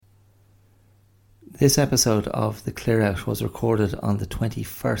This episode of The Clear Out was recorded on the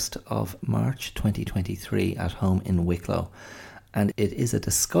 21st of March 2023 at home in Wicklow, and it is a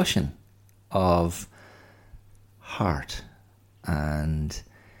discussion of heart and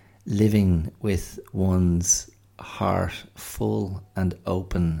living with one's heart full and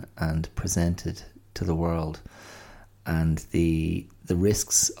open and presented to the world, and the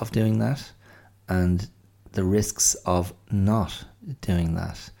risks of doing that and the risks of not doing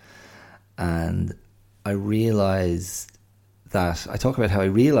that. And I talk about how I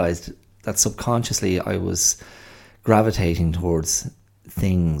realised that subconsciously I was gravitating towards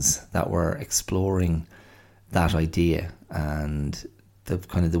things that were exploring that idea and the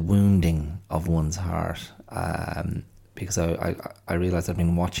kind of the wounding of one's heart. Because I realised I've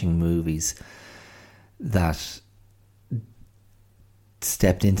been watching movies that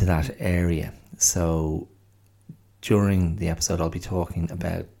stepped into that area. So during the episode I'll be talking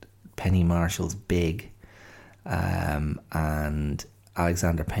about Penny Marshall's Big, and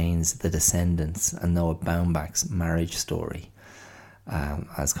Alexander Payne's The Descendants, and Noah Baumbach's Marriage Story,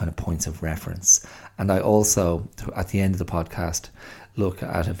 as kind of points of reference. And I also, at the end of the podcast, look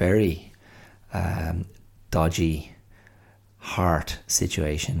at a very dodgy heart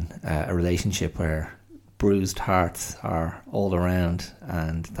situation, a relationship where bruised hearts are all around,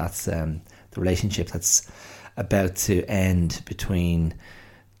 and that's the relationship that's about to end between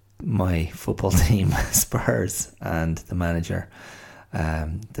my football team, Spurs, and the manager,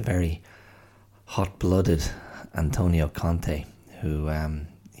 the very hot-blooded Antonio Conte, who,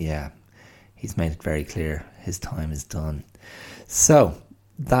 he's made it very clear his time is done. So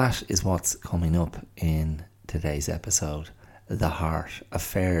that is what's coming up in today's episode: the heart,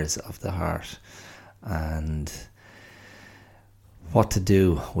 affairs of the heart, and what to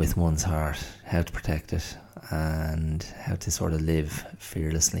do with one's heart, how to protect it, and how to sort of live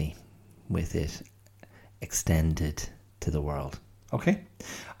fearlessly with it extended to the world. Okay,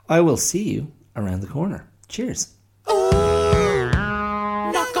 I will see you around the corner. Cheers. Ooh,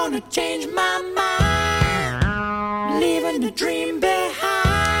 not gonna change my mind, leaving the dream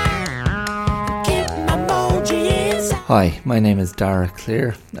behind, keep my emoji inside. Hi, my name is Dara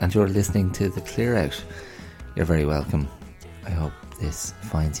Clear, and you're listening to The Clear Out. You're very welcome. I hope this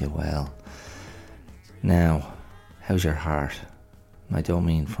finds you well. Now, how's your heart? I don't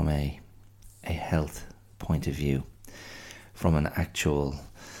mean from a health point of view, from an actual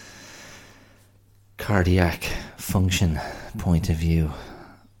cardiac function point of view.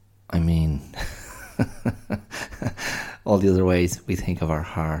 I mean, all the other ways we think of our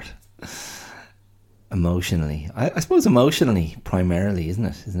heart. Emotionally. I suppose emotionally primarily, isn't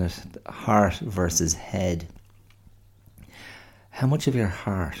it? Heart versus head. How much of your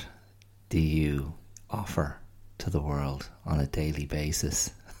heart do you offer to the world on a daily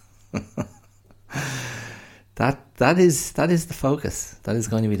basis? That is the focus. That is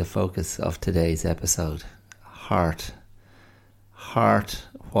going to be the focus of today's episode. Heart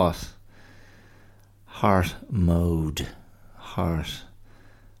what? Heart mode. Heart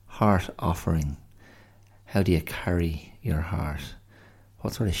offering. How do you carry your heart?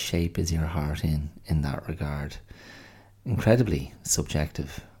 What sort of shape is your heart in that regard? Incredibly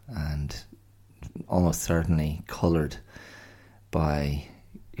subjective and almost certainly coloured by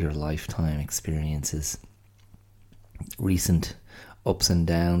your lifetime experiences, recent ups and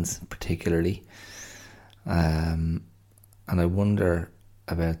downs particularly, and I wonder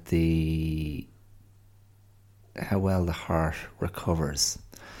about how well the heart recovers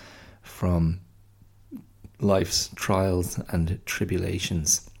from life's trials and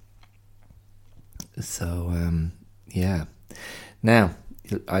tribulations. So now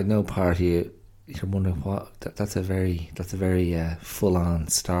I know part of you're wondering what that's a very full on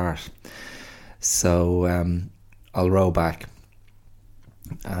start. So I'll roll back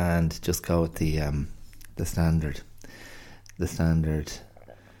and just go with the standard. The standard.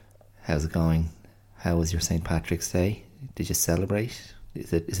 How's it going? How was your St. Patrick's Day? Did you celebrate?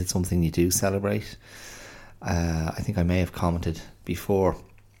 Is it something you do celebrate? I think I may have commented before.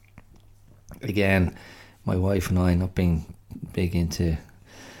 Again, my wife and I not being big into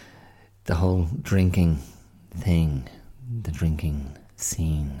the whole drinking thing, the drinking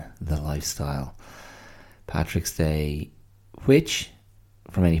scene, the lifestyle. Patrick's Day, which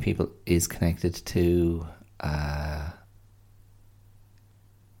for many people is connected to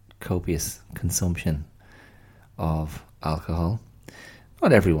copious consumption of alcohol.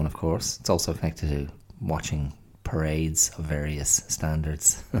 Not everyone, of course. It's also connected to watching parades of various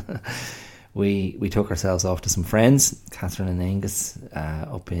standards. We took ourselves off to some friends, Catherine and Angus,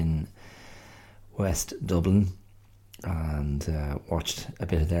 up in West Dublin, and watched a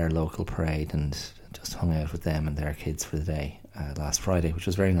bit of their local parade and just hung out with them and their kids for the day last Friday, which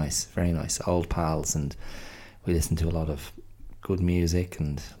was very nice, very nice. Old pals, and we listened to a lot of good music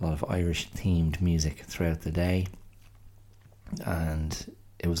and a lot of Irish themed music throughout the day, and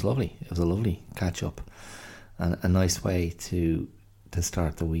it was lovely. It was a lovely catch up and a nice way to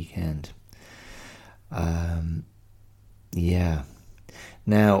start the weekend. Yeah.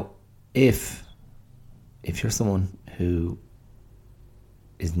 Now, if you're someone who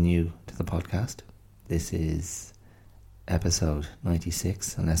is new to the podcast, this is episode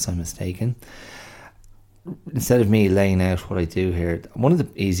 96, unless I'm mistaken. Instead of me laying out what I do here, one of the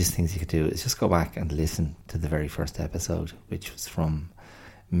easiest things you could do is just go back and listen to the very first episode, which was from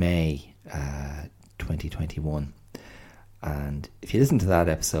May 2021. And if you listen to that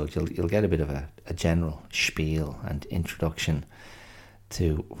episode, you'll get a bit of a general spiel and introduction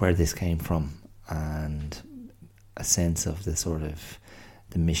to where this came from, and a sense of the sort of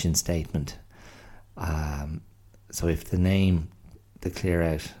the mission statement. So if the name, the Clear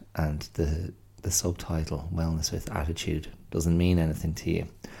Out, and the subtitle, Wellness with Attitude, doesn't mean anything to you,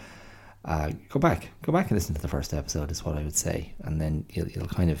 go back and listen to the first episode is what I would say, and then you'll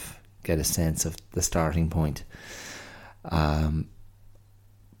kind of get a sense of the starting point.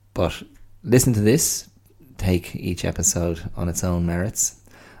 But listen to this, take each episode on its own merits,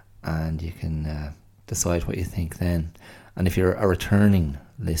 and you can decide what you think then. And if you're a returning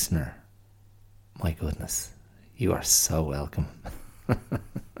listener, my goodness, you are so welcome.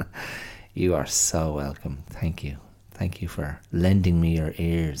 You are so welcome. Thank you. Thank you for lending me your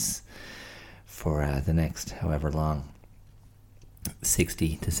ears for the next however long,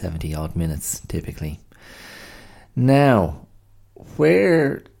 60 to 70 odd minutes typically. Now,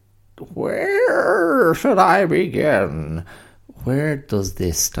 where should I begin? Where does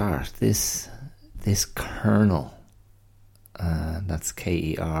this start? This kernel, that's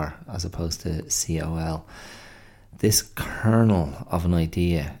K-E-R as opposed to C-O-L. This kernel of an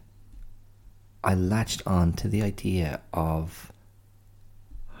idea, I latched on to the idea of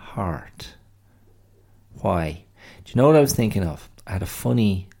heart. Why? Do you know what I was thinking of? I had a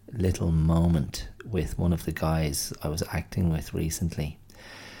funny little moment with one of the guys I was acting with recently,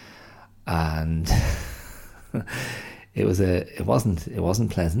 and it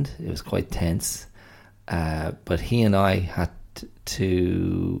wasn't pleasant. It was quite tense, but he and I had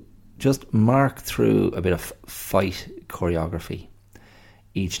to just mark through a bit of fight choreography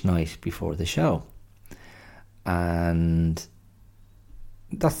each night before the show, and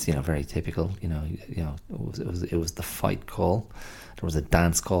that's very typical. It was the fight call. There was a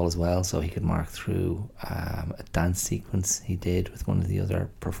dance call as well, so he could mark through a dance sequence he did with one of the other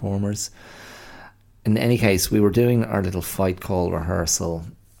performers. In any case, we were doing our little fight call rehearsal,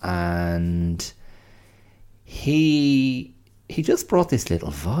 and he just brought this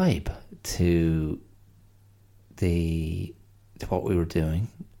little vibe to what we were doing,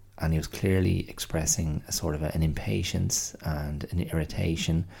 and he was clearly expressing a sort of an impatience and an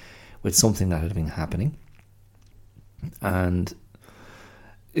irritation with something that had been happening, and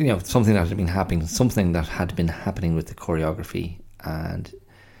something that had been happening with the choreography. And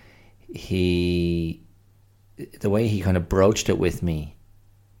the way he kind of broached it with me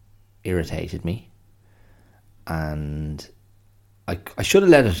irritated me, and I should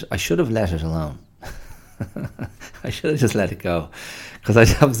have let it alone. I should have just let it go, because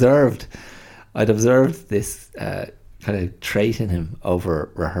I'd observed this kind of trait in him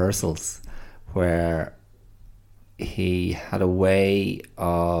over rehearsals, where he had a way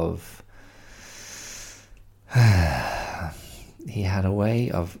of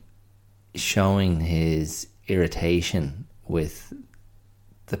showing his irritation with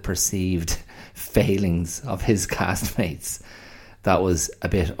the perceived failings of his castmates that was a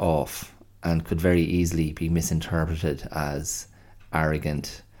bit off, and could very easily be misinterpreted as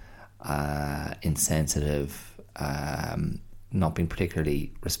arrogant, insensitive, not being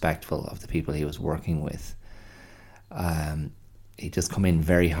particularly respectful of the people he was working with. He'd just come in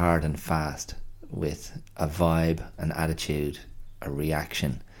very hard and fast with a vibe, an attitude, a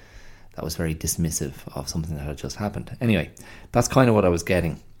reaction that was very dismissive of something that had just happened. Anyway, that's kind of what I was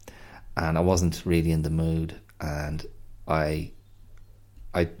getting, and I wasn't really in the mood, and I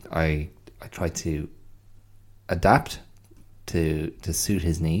tried to adapt to suit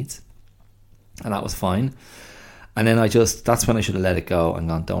his needs, and that was fine. And then that's when I should have let it go and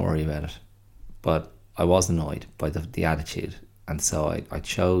gone, don't worry about it. But I was annoyed by the attitude, and so I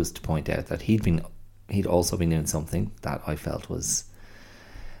chose to point out that he'd also been doing something that I felt was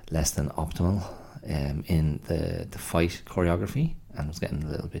less than optimal in the fight choreography, and was getting a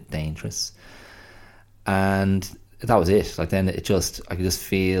little bit dangerous. And that was it. Like then I could just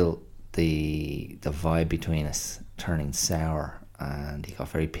feel the vibe between us turning sour, and he got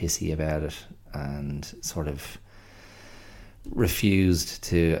very pissy about it and sort of refused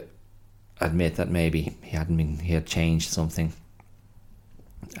to admit that maybe he had changed something,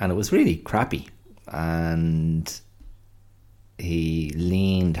 and it was really crappy. And he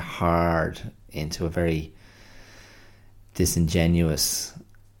leaned hard into a very disingenuous,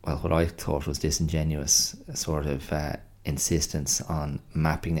 well, what I thought was disingenuous sort of insistence on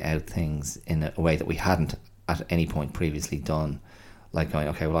mapping out things in a way that we hadn't at any point previously done. Like going,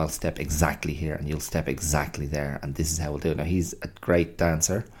 okay, well, I'll step exactly here and you'll step exactly there, and this is how we'll do it. Now, he's a great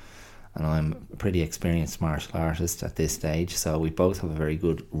dancer, and I'm a pretty experienced martial artist at this stage, so we both have a very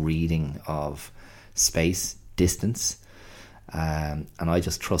good reading of space, distance, and I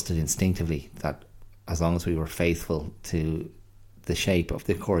just trusted instinctively that as long as we were faithful to the shape of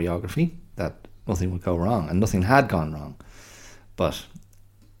the choreography, that nothing would go wrong, and nothing had gone wrong. But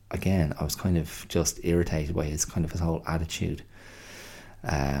again, I was kind of just irritated by his whole attitude,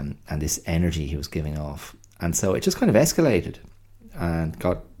 and this energy he was giving off. And so it just kind of escalated and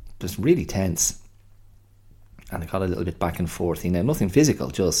got just really tense, and it got a little bit back and forth. Nothing physical,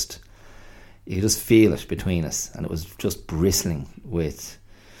 just you could just feel it between us, and it was just bristling with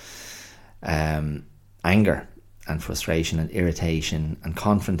anger and frustration and irritation and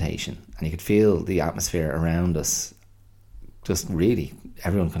confrontation. And you could feel the atmosphere around us, just really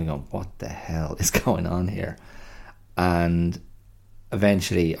everyone kind of going, what the hell is going on here? And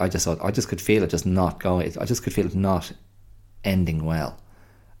eventually I just could feel it just not going. I just could feel it not ending well.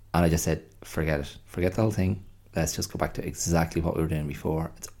 And I just said, forget it. Forget the whole thing. Let's just go back to exactly what we were doing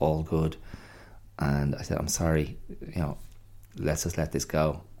before. It's all good. And I said, I'm sorry, let's just let this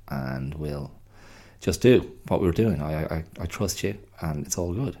go, and we'll just do what we were doing. I trust you, and it's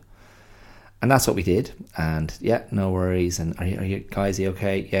all good. And that's what we did. And yeah, no worries. And are you guys, are you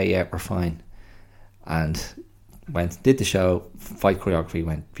okay? Yeah, we're fine. And did the show. Fight choreography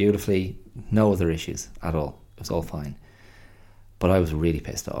went beautifully. No other issues at all. It was all fine. But I was really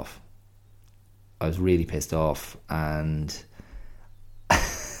pissed off. And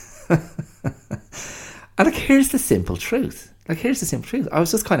and here's the simple truth. I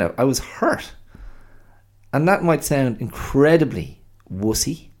was just I was hurt. And that might sound incredibly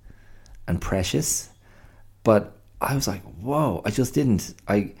wussy and precious, but I was like, whoa, I just did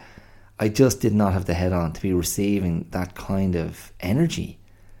not have the head on to be receiving that kind of energy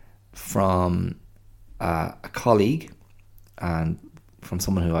from a colleague and from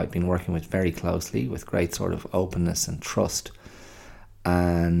someone who I'd been working with very closely, with great sort of openness and trust.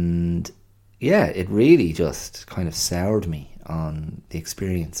 And yeah, it really just kind of soured me on the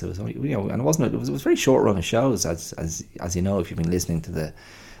experience. It was only, and it wasn't. It was a very short run of shows, as you know, if you've been listening to the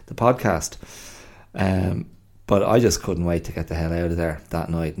podcast. But I just couldn't wait to get the hell out of there that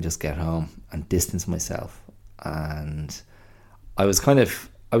night and just get home and distance myself. And I was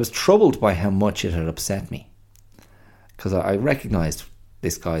troubled by how much it had upset me, because I recognised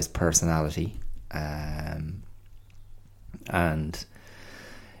this guy's personality, and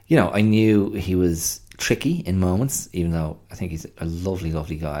I knew he was tricky in moments, even though I think he's a lovely,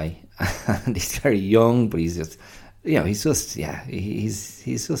 lovely guy, and he's very young, but he's just, he's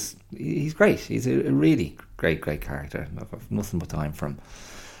great. He's a really great character. I've nothing but time for him,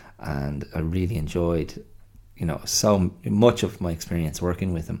 and I really enjoyed, so much of my experience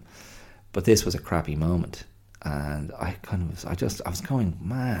working with him. But this was a crappy moment, and I was going,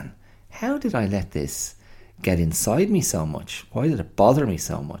 man, how did I let this get inside me so much? Why did it bother me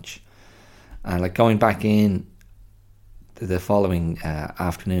so much? And going back in the following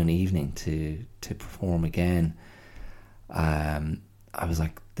evening to perform again, I was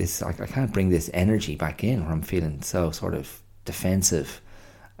like, I can't bring this energy back in where I'm feeling so sort of defensive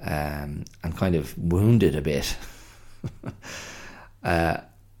and kind of wounded a bit.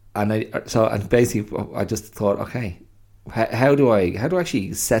 And basically I just thought, okay, how do I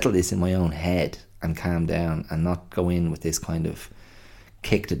actually settle this in my own head and calm down and not go in with this kind of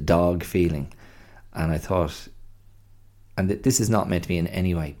kicked a dog feeling? And I thought, and this is not meant to be in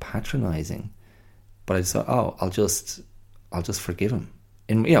any way patronising, but I just thought, I'll just forgive him.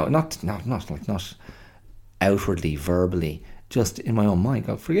 Not outwardly, verbally, just in my own mind,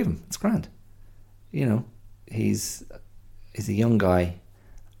 I'll forgive him. It's grand. He's a young guy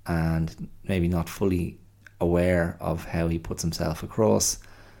and maybe not fully aware of how he puts himself across.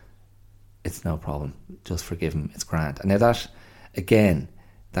 It's no problem. Just forgive him. It's grand. And now that, again,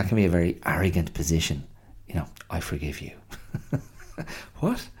 that can be a very arrogant position. I forgive you.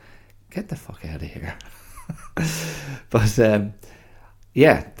 What? Get the fuck out of here. But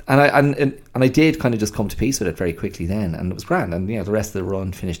yeah, and I did kind of just come to peace with it very quickly then, and it was grand. And the rest of the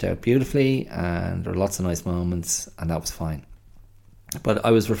run finished out beautifully, and there were lots of nice moments, and that was fine. But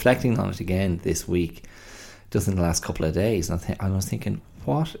I was reflecting on it again this week, just in the last couple of days, and I was thinking,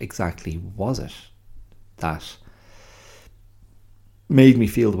 what exactly was it that made me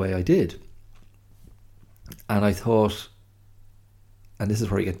feel the way I did? And I thought, and this is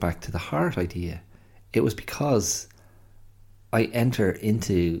where I get back to the heart idea, it was because I enter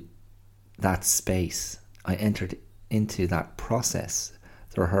into that space, I entered into that process,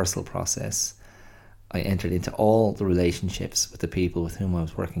 the rehearsal process. I entered into all the relationships with the people with whom I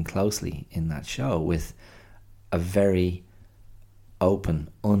was working closely in that show with a very open,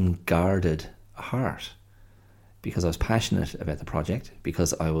 unguarded heart, because I was passionate about the project,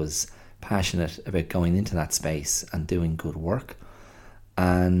 because I was passionate about going into that space and doing good work,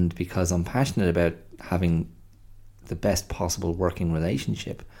 and because I'm passionate about having the best possible working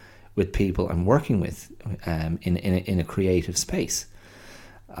relationship with people I'm working with in a creative space.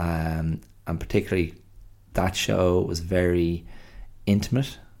 And particularly that show was very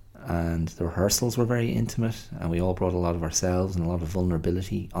intimate, and the rehearsals were very intimate, and we all brought a lot of ourselves and a lot of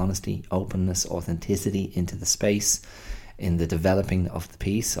vulnerability, honesty, openness, authenticity into the space in the developing of the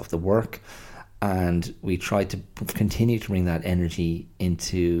piece, of the work. And we tried to continue to bring that energy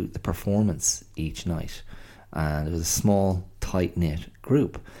into the performance each night. And it was a small, tight-knit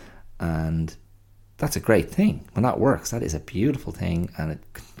group, and that's a great thing. When that works, that is a beautiful thing, and it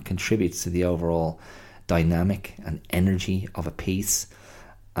contributes to the overall dynamic and energy of a piece.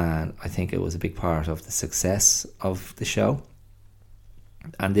 And I think it was a big part of the success of the show.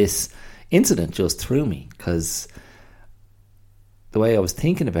 And this incident just threw me, because the way I was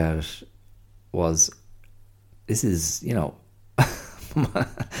thinking about it was, this is,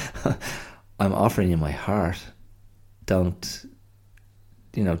 I'm offering you my heart. Don't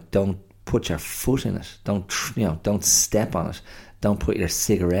put your foot in it. Don't step on it. Don't put your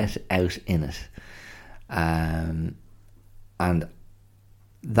cigarette out in it. And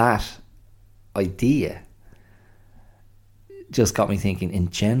that idea just got me thinking in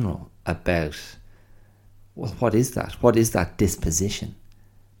general about, well, what is that? What is that disposition?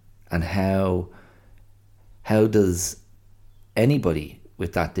 And how does anybody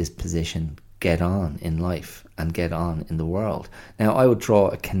with that disposition get on in life and get on in the world? Now, I would draw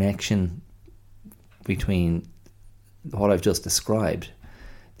a connection between what I've just described,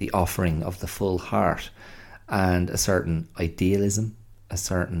 the offering of the full heart, and a certain idealism, a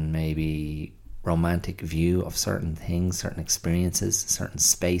certain maybe romantic view of certain things, certain experiences, certain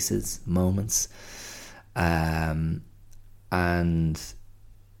spaces, moments, and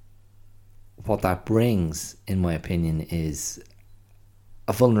what that brings, in my opinion, is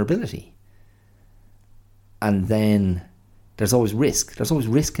a vulnerability. And then there's always risk. There's always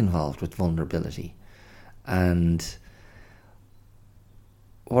risk involved with vulnerability. And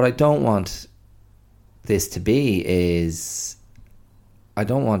what I don't want this to be is, I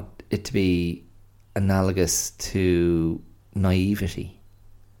don't want it to be analogous to naivety,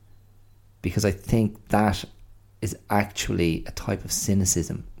 because I think that is actually a type of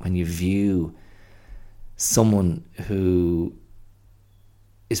cynicism when you view someone who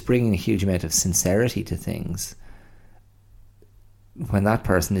is bringing a huge amount of sincerity to things, when that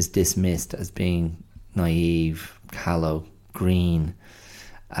person is dismissed as being naive, callow, green,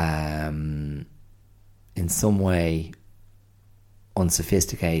 in some way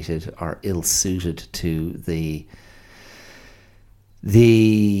unsophisticated or ill-suited to the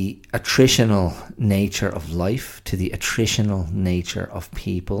attritional nature of life, to the attritional nature of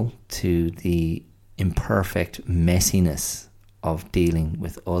people, to the imperfect messiness of dealing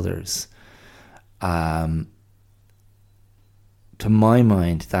with others. To my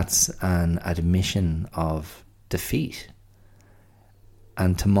mind, that's an admission of defeat.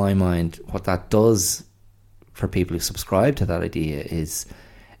 And to my mind, what that does for people who subscribe to that idea is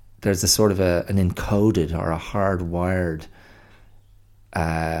there's a sort of an encoded or a hardwired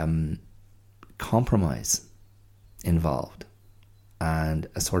compromise involved, and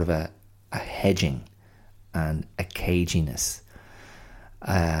a sort of a hedging and a caginess.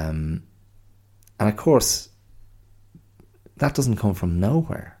 And of course, that doesn't come from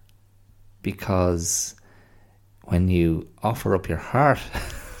nowhere, because when you offer up your heart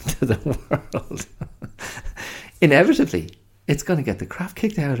to the world, inevitably it's going to get the crap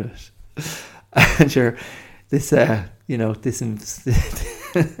kicked out of it. And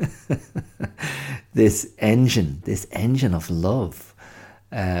this engine of love,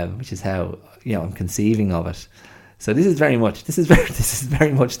 which is how I'm conceiving of it. So this is very much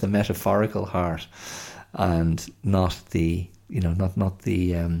the metaphorical heart, and not the not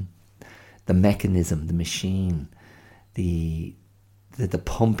the mechanism, the machine, the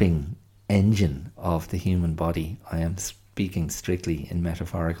pumping engine of the human body. I am speaking strictly in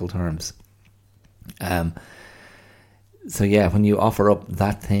metaphorical terms. So yeah, when you offer up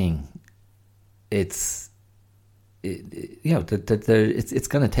that thing, it's going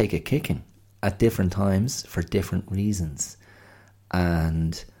to take a kicking at different times for different reasons,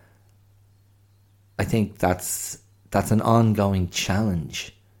 and I think that's an ongoing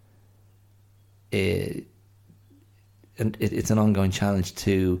challenge. It's an ongoing challenge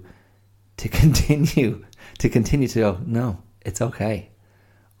to continue to go, no, it's okay.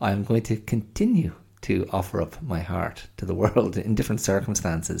 I'm going to continue to offer up my heart to the world in different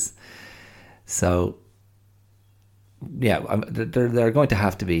circumstances. So, yeah, there are going to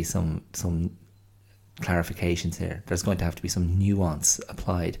have to be some clarifications here. There's going to have to be some nuance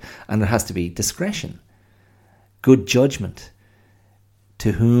applied, and there has to be discretion, good judgment.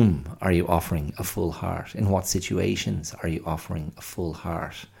 To whom are you offering a full heart? In what situations are you offering a full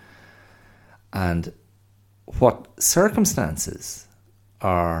heart? And what circumstances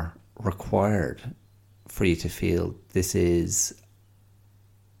are required for you to feel this is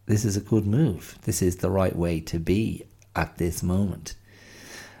a good move. This is the right way to be at this moment.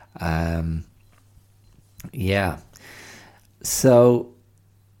 Yeah. So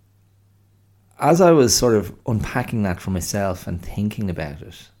as I was sort of unpacking that for myself and thinking about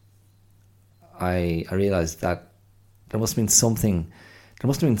it, I realized that there must have been something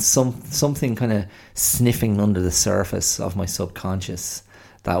kind of sniffing under the surface of my subconscious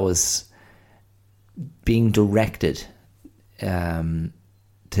that was being directed to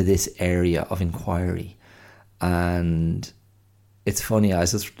this area of inquiry. And it's funny, I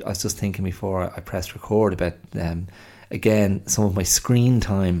was just thinking before I pressed record about again some of my screen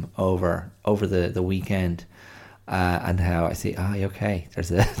time over the weekend, and how I see, okay,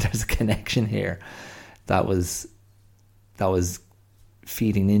 there's a connection here that was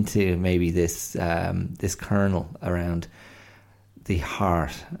feeding into maybe this kernel around the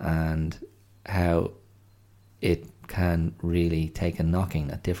heart and how it can really take a knocking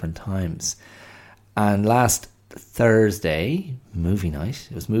at different times. And last Thursday, movie night.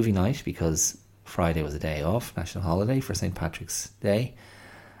 It was movie night because Friday was a day off, national holiday for St. Patrick's Day.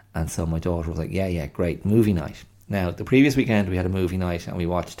 And so my daughter was like, yeah, great, movie night. Now, the previous weekend we had a movie night and we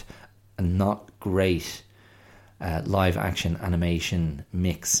watched a not great live action animation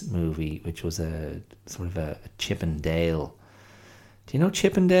mix movie, which was a sort of a Chip and Dale. Do you know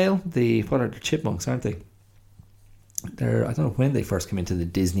Chip and Dale? What are the chipmunks, aren't they? I don't know when they first came into the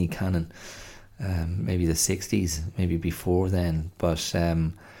Disney canon. Maybe the 60s, maybe before then. But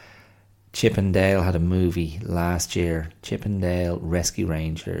Chip and Dale had a movie last year, Chip and Dale Rescue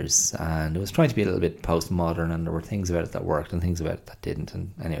Rangers, and it was trying to be a little bit postmodern, and there were things about it that worked and things about it that didn't.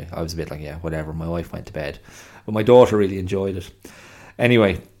 And anyway, I was a bit like, yeah, whatever. My wife went to bed, but my daughter really enjoyed it.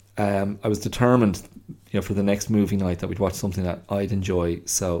 Anyway, I was determined, for the next movie night that we'd watch something that I'd enjoy.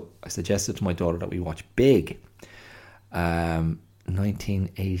 So I suggested to my daughter that we watch Big.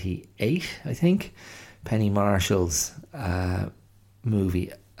 1988, I think, Penny Marshall's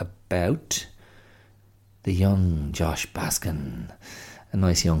movie about the young Josh Baskin, a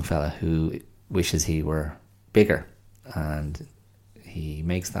nice young fella who wishes he were bigger, and he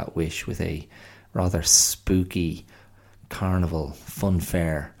makes that wish with a rather spooky carnival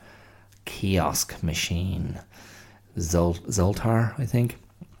funfair kiosk machine, Zoltar, I think,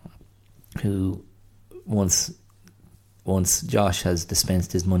 who once Josh has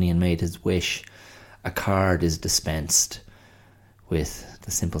dispensed his money and made his wish, a card is dispensed with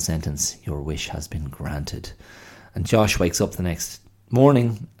the simple sentence, "Your wish has been granted." And Josh wakes up the next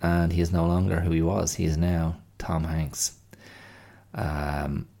morning and he is no longer who he was. He is now Tom Hanks.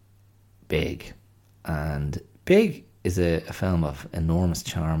 Big. And Big is a film of enormous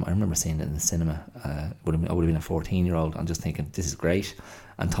charm. I remember seeing it in the cinema. I would have been a 14-year-old and just thinking, this is great.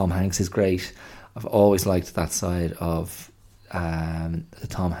 And Tom Hanks is great. I've always liked that side of the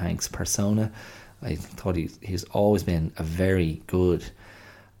Tom Hanks persona. I thought he's always been a very good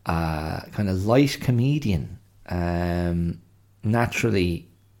kind of light comedian, naturally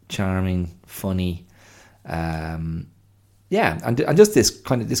charming, funny. And just this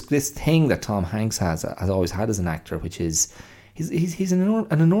kind of this thing that Tom Hanks has always had as an actor, which is he's an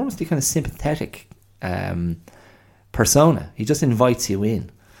enormously kind of sympathetic persona. He just invites you in.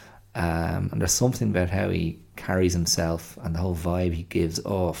 And there's something about how he carries himself and the whole vibe he gives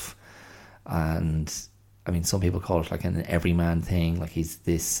off. And I mean, some people call it like an everyman thing, like he's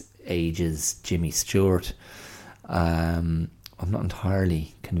this age's Jimmy Stewart. I'm not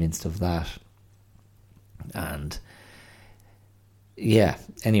entirely convinced of that. And yeah.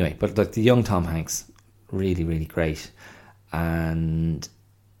 Anyway, but like the young Tom Hanks, really, really great. And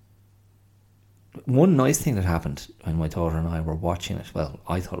one nice thing that happened when my daughter and I were watching it, well,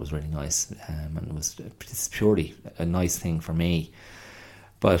 I thought it was really nice, and it's purely a nice thing for me.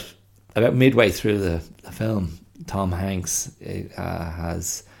 But about midway through the film, Tom Hanks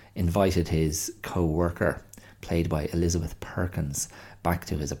has invited his co-worker, played by Elizabeth Perkins, back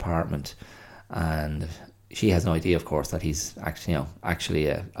to his apartment, and she has no idea, of course, that he's actually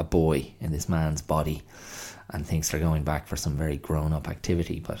a boy in this man's body, and thinks they're going back for some very grown-up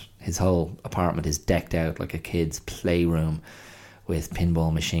activity. But his whole apartment is decked out like a kid's playroom, with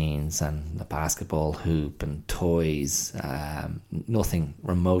pinball machines and a basketball hoop and toys, nothing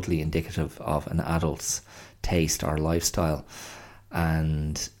remotely indicative of an adult's taste or lifestyle.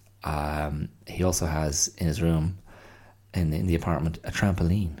 And he also has in his room, in the apartment, a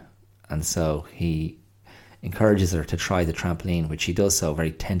trampoline. And so he encourages her to try the trampoline, which she does so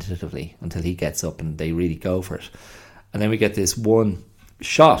very tentatively until he gets up and they really go for it. And then we get this one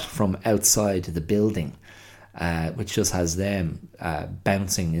shot from outside the building, which just has them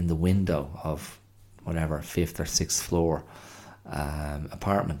bouncing in the window of whatever 5th or 6th floor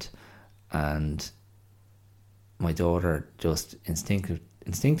apartment. And my daughter just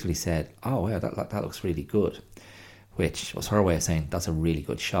instinctively said, "Oh, yeah, that looks really good," which was her way of saying that's a really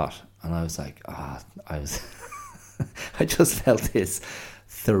good shot. And I was like, I just felt this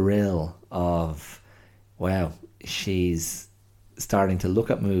thrill of, wow, she's starting to look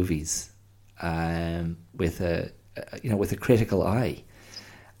at movies with a critical eye.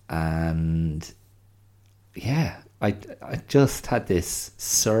 And yeah, I just had this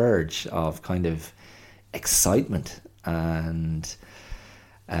surge of kind of excitement and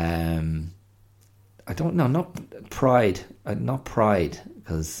I don't know, not pride,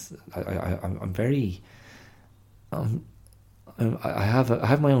 because I'm very I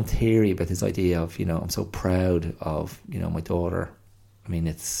have my own theory about this idea of, I'm so proud of, my daughter. I mean,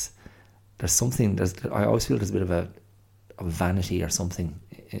 I always feel there's a bit of a vanity or something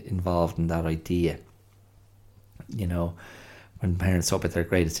involved in that idea. When parents talk about their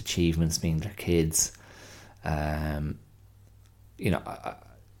greatest achievements being their kids, I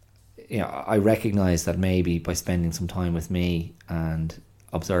recognise that maybe by spending some time with me and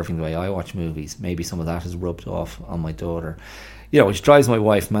observing the way I watch movies, maybe some of that has rubbed off on my daughter, which drives my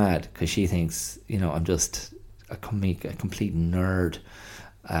wife mad, because she thinks, I'm just a complete nerd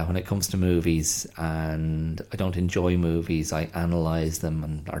when it comes to movies, and I don't enjoy movies. I analyse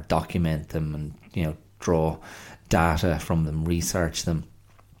them or document them and, draw data from them, research them.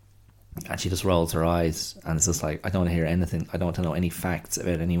 And she just rolls her eyes, and it's just like, I don't want to hear anything. I don't want to know any facts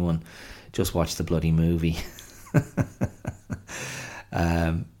about anyone. Just watch the bloody movie.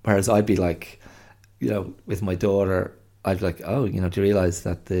 Whereas I'd be like, with my daughter, I'd be like, oh, do you realise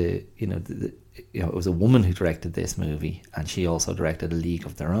that it was a woman who directed this movie, and she also directed A League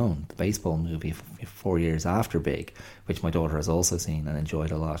of Their Own, the baseball movie 4 years after Big, which my daughter has also seen and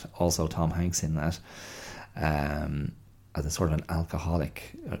enjoyed a lot. Also Tom Hanks in that, as a sort of an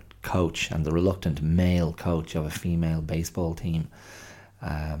alcoholic coach and the reluctant male coach of a female baseball team.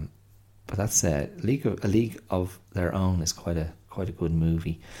 But that's A League of Their Own is quite a good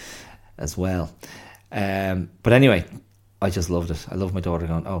movie as well. But anyway, I just loved it. I love my daughter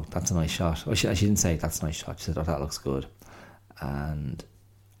going, "Oh, that's a nice shot." Oh, she didn't say that's a nice shot. She said, "Oh, that looks good." And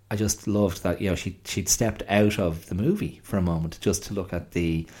I just loved that, she'd stepped out of the movie for a moment just to look at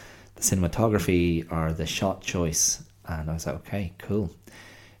the cinematography or the shot choice. And I was like, okay, cool.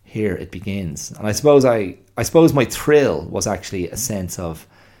 Here it begins. And I suppose my thrill was actually a sense of,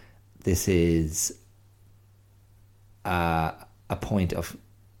 this is a point of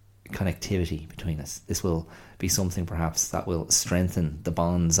connectivity between us. This will be something perhaps that will strengthen the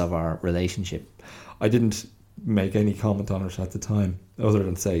bonds of our relationship. I didn't make any comment on it at the time, other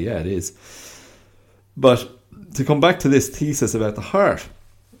than say, yeah, it is. But to come back to this thesis about the heart,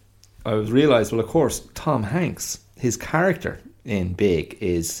 I realised, well, of course, Tom Hanks, his character in Big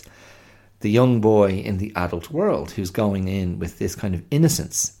is the young boy in the adult world who's going in with this kind of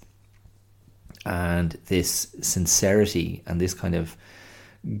innocence and this sincerity and this kind of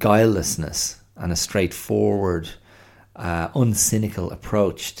guilelessness and a straightforward, uncynical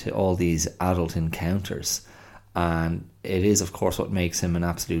approach to all these adult encounters. And it is, of course, what makes him an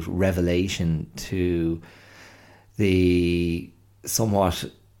absolute revelation to the somewhat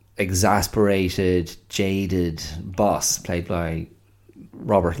exasperated, jaded boss played by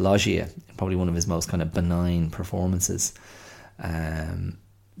Robert Loggia, probably one of his most kind of benign performances.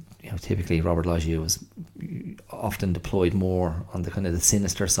 Typically Robert Loggia was often deployed more on the kind of the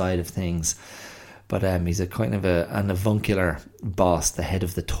sinister side of things, But he's a kind of an avuncular boss, the head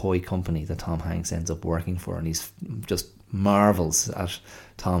of the toy company that Tom Hanks ends up working for, and he's just marvels at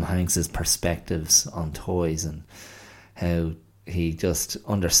Tom Hanks's perspectives on toys and how he just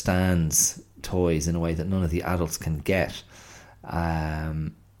understands toys in a way that none of the adults can get,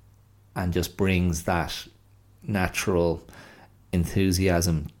 and just brings that natural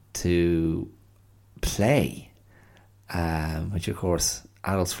enthusiasm to play, which of course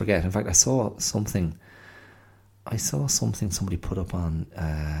adults forget. In fact, I saw something somebody put up on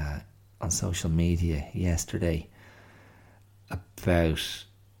social media yesterday about,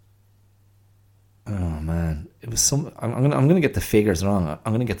 oh man, it was some. I'm gonna get the figures wrong.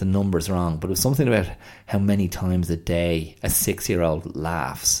 I'm gonna get the numbers wrong. But it was something about how many times a day a 6-year-old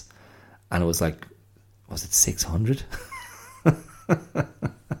laughs, and it was like, was it 600?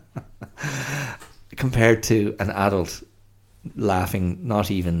 Compared to an adult laughing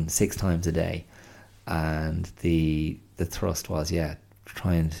not even 6 times a day. And the thrust was,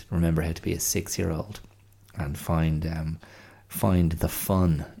 try and remember how to be a 6-year-old and find the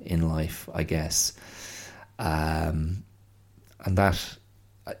fun in life, I guess. And that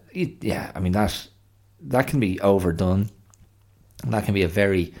can be overdone. That can be a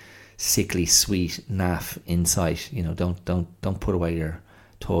very sickly sweet naff insight. Don't put away your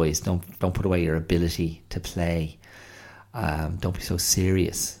toys. Don't put away your ability to play. Don't be so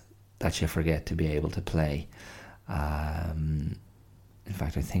serious that you forget to be able to play. In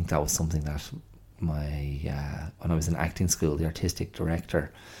fact, I think that was something that when I was in acting school, the artistic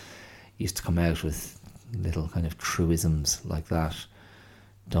director used to come out with little kind of truisms like that.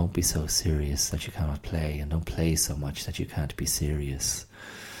 Don't be so serious that you cannot play, and don't play so much that you can't be serious.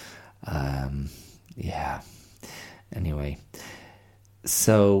 Anyway,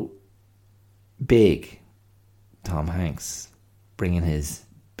 so big Tom Hanks, bringing his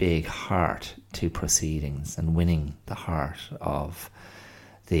big heart to proceedings and winning the heart of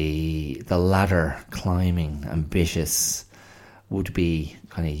the ladder climbing, ambitious, would-be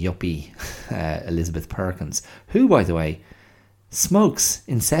kind of yuppie Elizabeth Perkins, who, by the way, smokes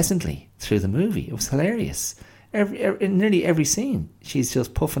incessantly through the movie. It was hilarious. In nearly every scene, she's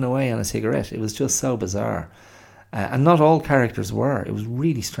just puffing away on a cigarette. It was just so bizarre. And not all characters were. It was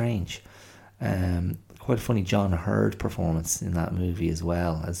really strange. Quite a funny John Hurd performance in that movie as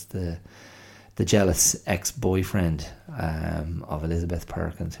well, as the jealous ex-boyfriend of Elizabeth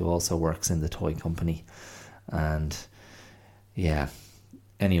Perkins, who also works in the toy company. And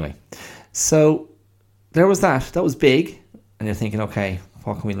anyway, so there was that. That was big. And you're thinking, okay,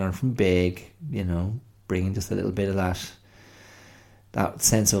 what can we learn from big? Bringing just a little bit of that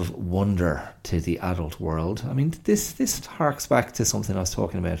sense of wonder to the adult world. I mean, this harks back to something I was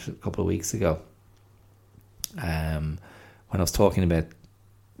talking about a couple of weeks ago, when I was talking about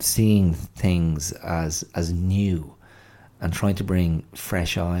seeing things as new and trying to bring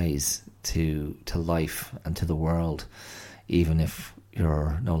fresh eyes to life and to the world, even if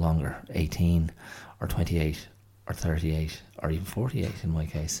you're no longer 18 or 28 or 38 or even 48 in my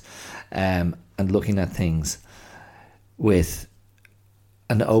case, and looking at things with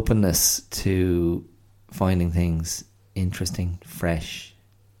an openness to finding things interesting, fresh,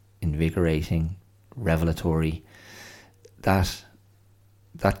 invigorating, revelatory. That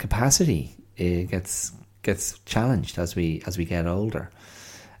capacity gets challenged as we get older,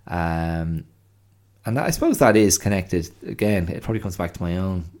 and I suppose that is connected. Again, it probably comes back to my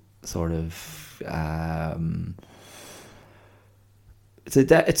own sort of.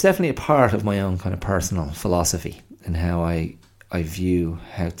 It's definitely a part of my own kind of personal philosophy and how I view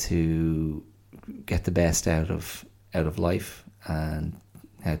how to get the best out of life, and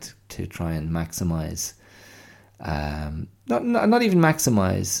how to try and maximize, not even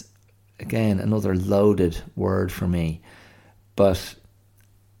maximize, again, another loaded word for me, but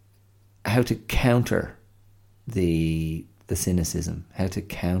how to counter the cynicism, how to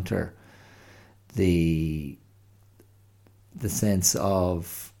counter the sense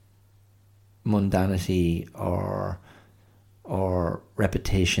of mundanity or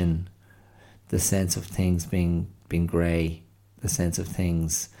repetition, the sense of things being grey, the sense of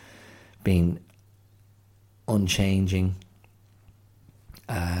things being unchanging,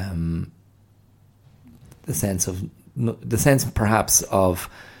 the sense perhaps of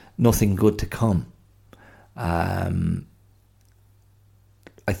nothing good to come. I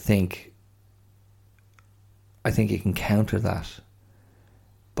think you can counter that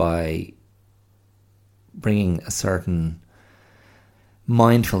by bringing a certain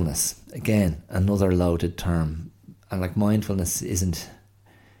mindfulness. Again, another loaded term. And like, mindfulness isn't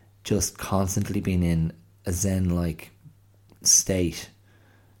just constantly being in a Zen-like state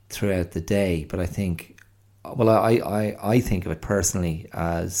throughout the day. But I think, well, I think of it personally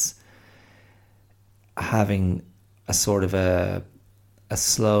as having a sort of a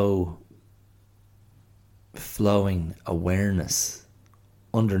slow flowing awareness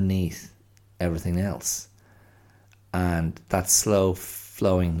underneath everything else, and that slow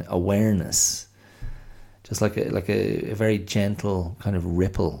flowing awareness, just like a very gentle kind of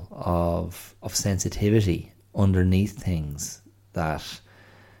ripple of sensitivity underneath things that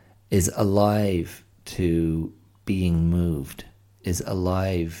is alive to being moved, is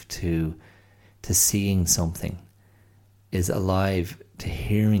alive to seeing something, is alive to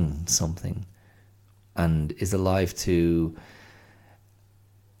hearing something, and is alive to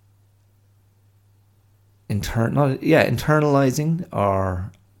internalizing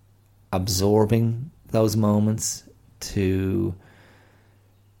or absorbing those moments to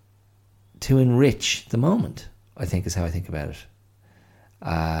enrich the moment, I think, is how I think about it.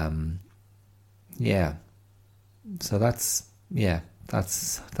 So that's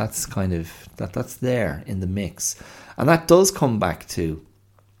kind of that's there in the mix, and that does come back to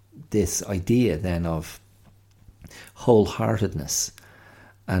this idea then of wholeheartedness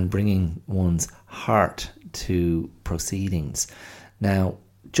and bringing one's heart to proceedings. Now,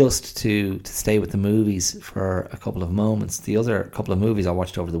 just to stay with the movies for a couple of moments, the other couple of movies I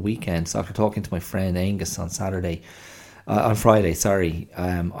watched over the weekend, so after talking to my friend Angus on Friday, I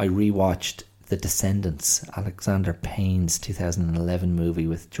rewatched The Descendants, Alexander Payne's 2011 movie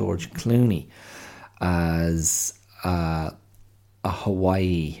with George Clooney as a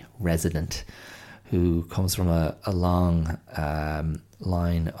Hawaii resident who comes from a long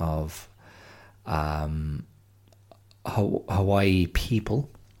line of Hawaii people,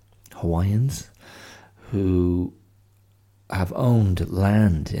 Hawaiians, who have owned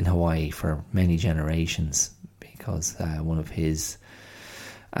land in Hawaii for many generations because one of his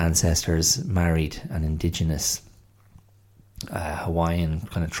ancestors married an indigenous Hawaiian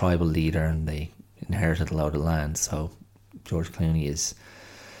kind of tribal leader, and they inherited a load of land. So George Clooney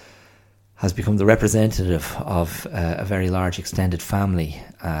has become the representative of a very large extended family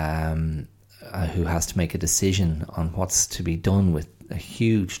who has to make a decision on what's to be done with a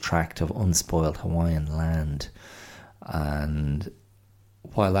huge tract of unspoiled Hawaiian land. And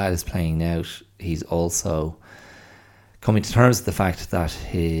while that is playing out, he's also coming to terms with the fact that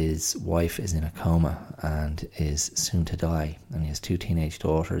his wife is in a coma and is soon to die, and he has 2 teenage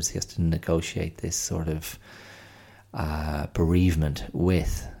daughters he has to negotiate this sort of bereavement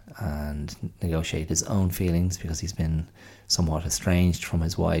with, and negotiate his own feelings, because he's been somewhat estranged from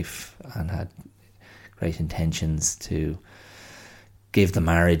his wife and had great intentions to give the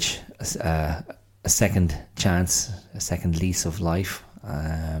marriage a second chance, a second lease of life,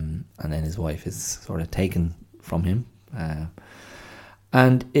 and then his wife is sort of taken from him.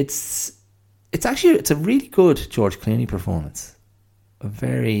 And it's a really good George Clooney performance, a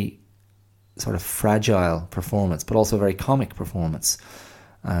very sort of fragile performance, but also a very comic performance.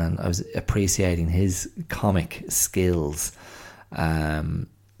 And I was appreciating his comic skills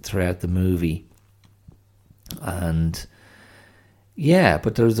throughout the movie. And yeah,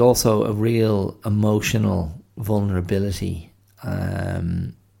 but there's also a real emotional vulnerability,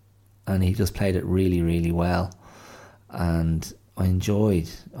 and he just played it really, really well. And I enjoyed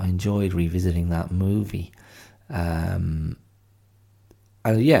revisiting that movie. And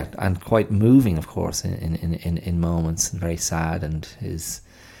quite moving, of course, in moments, and very sad. And this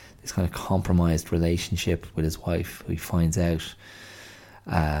kind of compromised relationship with his wife, who he finds out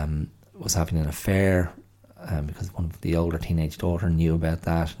was having an affair, because one of the older teenage daughter knew about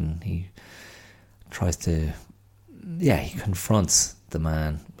that, and he confronts the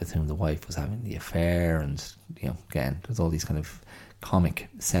man with whom the wife was having the affair. And again, there's all these kind of comic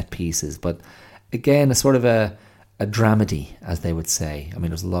set pieces, but again, a sort of a dramedy, as they would say. I mean,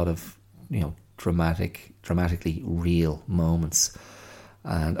 there's a lot of dramatically real moments.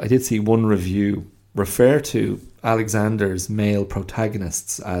 And I did see one review refer to Alexander's male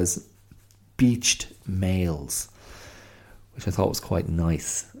protagonists as beached males, which I thought was quite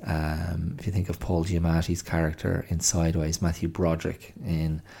nice. If you think of Paul Giamatti's character in Sideways, Matthew Broderick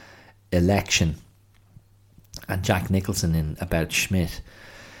in Election, and Jack Nicholson in About Schmidt,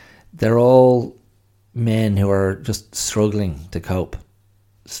 they're all men who are just struggling to cope,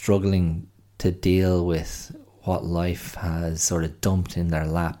 struggling to deal with what life has sort of dumped in their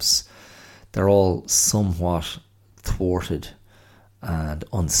laps. They're all somewhat thwarted and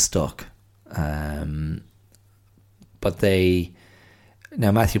unstuck. But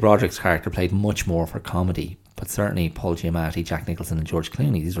now Matthew Broderick's character played much more for comedy, but certainly Paul Giamatti, Jack Nicholson and George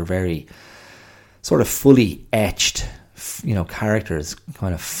Clooney, these were very sort of fully etched, characters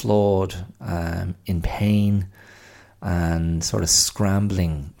kind of flawed, in pain, and sort of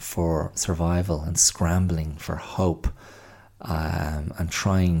scrambling for survival and scrambling for hope, and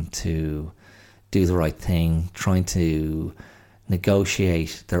trying to do the right thing, trying to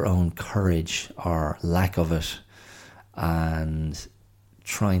negotiate their own courage or lack of it, and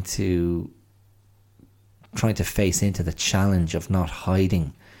trying to face into the challenge of not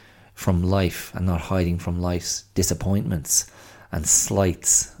hiding from life and not hiding from life's disappointments and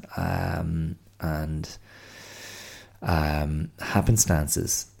slights, and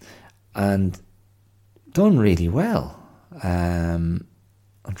happenstances, and done really well. I'm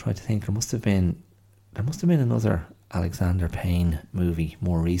trying to think. There must have been another Alexander Payne movie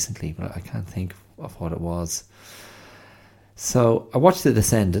more recently, but I can't think of what it was. So I watched The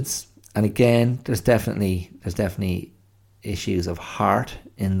Descendants, and again, there's definitely issues of heart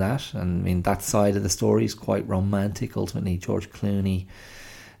in that. And I mean, that side of the story is quite romantic. Ultimately, George Clooney,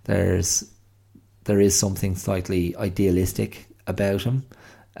 there is something slightly idealistic about him,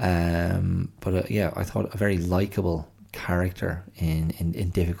 but I thought a very likable character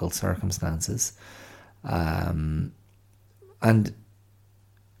in difficult circumstances, and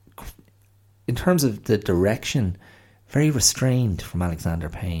in terms of the direction, very restrained from Alexander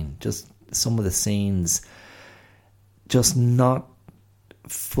Payne. Just some of the scenes just not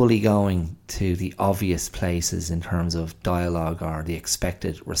fully going to the obvious places in terms of dialogue or the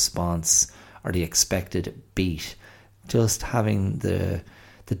expected response or the expected beat. Just having the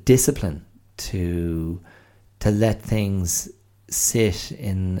discipline to let things sit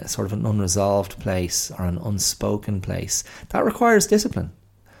in sort of an unresolved place or an unspoken place. That requires discipline,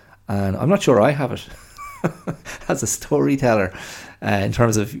 and I'm not sure I have it as a storyteller, in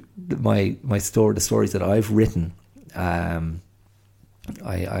terms of the stories that I've written. I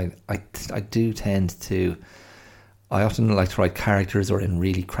do tend to. I often like to write characters who are in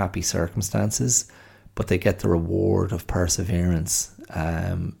really crappy circumstances, but they get the reward of perseverance.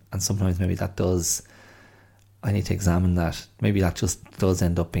 And sometimes maybe that does. I need to examine that. Maybe that just does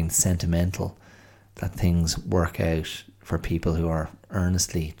end up being sentimental, that things work out for people who are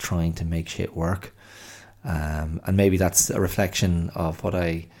earnestly trying to make shit work. And maybe that's a reflection of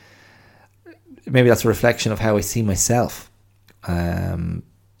maybe that's a reflection of how I see myself.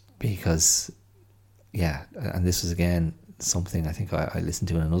 Because, yeah, and this was again something I think I listened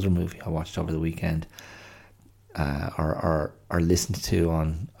to in another movie I watched over the weekend, or listened to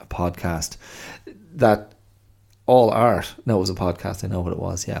on a podcast, that all art. No, it was a podcast. I know what it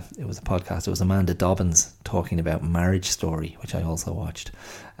was. Yeah, it was a podcast. It was Amanda Dobbins talking about Marriage Story, which I also watched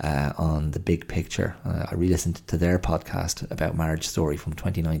on The Big Picture. I re-listened to their podcast about Marriage Story from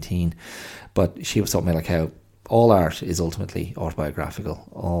 2019. But she was talking about like how all art is ultimately autobiographical.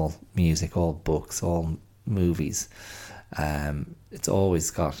 All music, all books, all movies. It's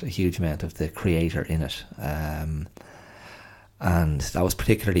always got a huge amount of the creator in it. And that was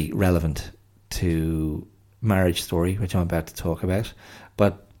particularly relevant to Marriage Story, which I'm about to talk about.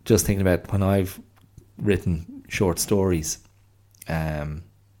 But just thinking about when I've written short stories, that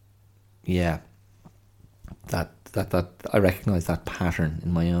I recognise that pattern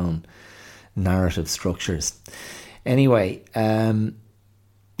in my own narrative structures. Anyway, so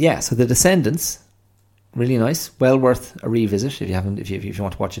The Descendants, really nice, well worth a revisit if you haven't, if you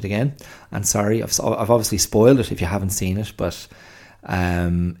want to watch it again. And sorry, I've obviously spoiled it if you haven't seen it, but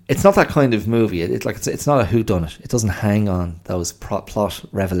it's not that kind of movie. It's not a whodunit. It doesn't hang on those plot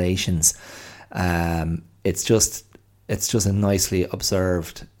revelations. It's just a nicely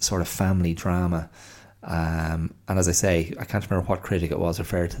observed sort of family drama. And as I say, I can't remember what critic it was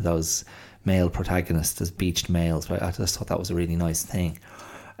referred to those male protagonists as beached males, but I just thought that was a really nice thing.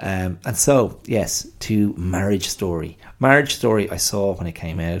 And so, yes, to Marriage Story. Marriage Story I saw when it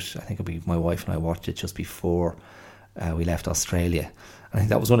came out. I think my wife and I watched it just before we left Australia. I think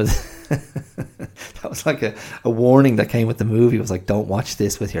that was one of the that was like a warning that came with the movie. It was like, don't watch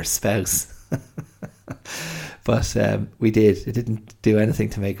this with your spouse. But we did. It didn't do anything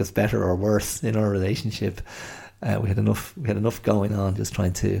to make us better or worse in our relationship. We had enough going on, just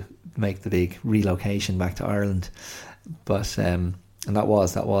trying to make the big relocation back to Ireland. But and that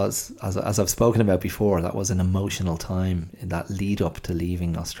was as I've spoken about before, that was an emotional time in that lead up to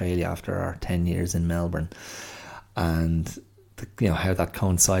leaving Australia after our 10 years in Melbourne. And how that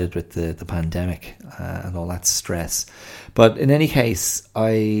coincided with the pandemic and all that stress. But in any case,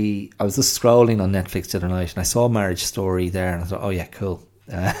 I was just scrolling on Netflix the other night and I saw Marriage Story there and I thought, oh yeah, cool.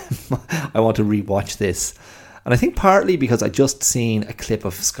 I want to rewatch this. And I think partly because I just seen a clip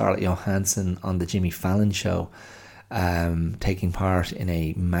of Scarlett Johansson on the Jimmy Fallon show, taking part in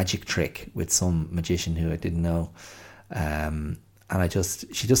a magic trick with some magician who I didn't know. And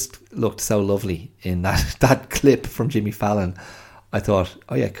she just looked so lovely in that clip from Jimmy Fallon. I thought,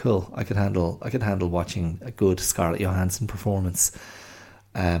 oh yeah, cool. I could handle watching a good Scarlett Johansson performance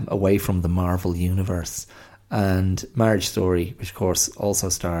away from the Marvel universe. And Marriage Story, which of course also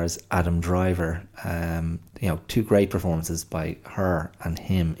stars Adam Driver, two great performances by her and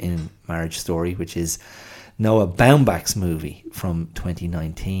him in Marriage Story, which is Noah Baumbach's movie from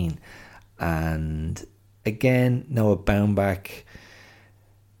 2019. And again, Noah Baumbach,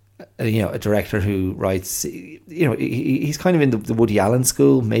 a director who writes, he's kind of in the Woody Allen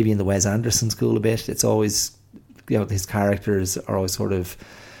school, maybe in the Wes Anderson school a bit. It's always, his characters are always sort of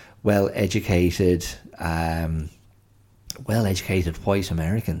well-educated white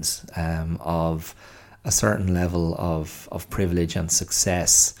Americans of a certain level of privilege and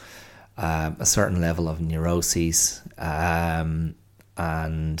success, a certain level of neuroses, and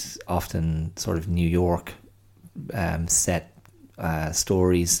often sort of New York set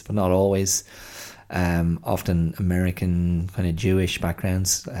stories, but not always. Often American kind of Jewish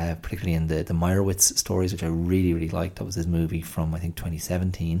backgrounds, particularly in the Meyerowitz stories, which I really, really liked. That was his movie from, I think,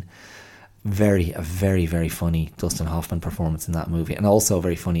 2017. A very, very funny Dustin Hoffman performance in that movie, and also a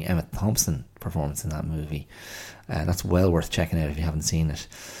very funny Emma Thompson performance in that movie. That's well worth checking out if you haven't seen it.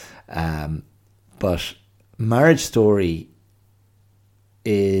 But Marriage Story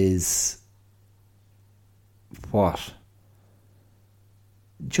is what?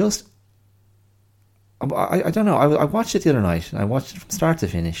 Just, I don't know. I watched it the other night, and I watched it from start to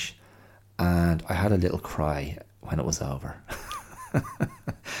finish, and I had a little cry when it was over.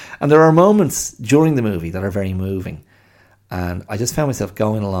 And there are moments during the movie that are very moving, and I just found myself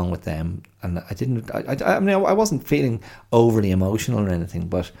going along with them. And I wasn't feeling overly emotional or anything,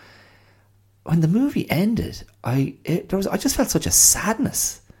 but when the movie ended, I just felt such a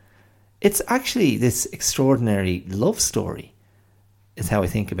sadness. It's actually this extraordinary love story, is how I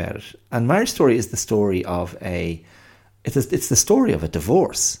think about it. And Marriage Story is the story of it's the story of a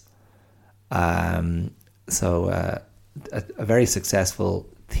divorce. So a very successful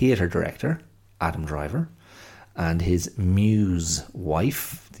theatre director, Adam Driver, and his muse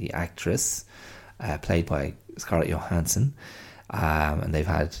wife, the actress, played by Scarlett Johansson, and they've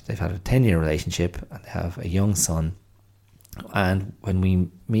had a 10-year relationship, and they have a young son. And when we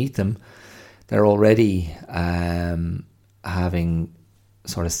meet them, they're already having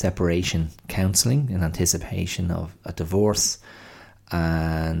sort of separation counselling in anticipation of a divorce,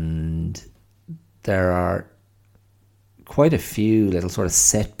 and there are quite a few little sort of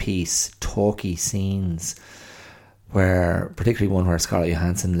set piece talky scenes where, particularly one where Scarlett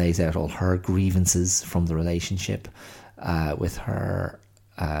Johansson lays out all her grievances from the relationship with her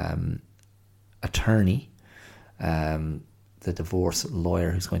attorney, the divorce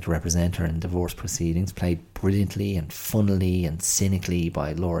lawyer who's going to represent her in divorce proceedings, played brilliantly and funnily and cynically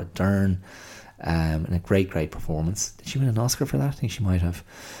by Laura Dern, and a great performance. Did she win an Oscar for that? I think she might have.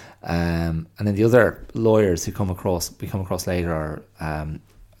 And then the other lawyers we come across later are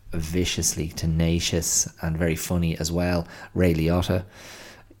viciously tenacious and very funny as well. Ray Liotta,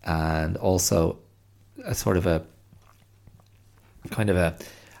 and also a sort of a kind of a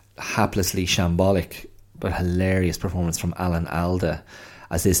haplessly shambolic but hilarious performance from Alan Alda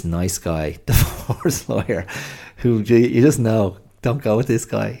as this nice guy divorce lawyer who you just know, don't go with this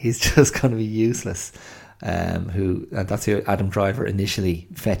guy, he's just going to be useless. And that's who Adam Driver initially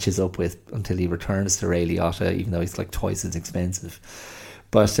fetches up with until he returns to Ray Liotta, even though he's like twice as expensive.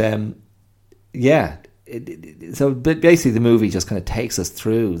 But so basically the movie just kind of takes us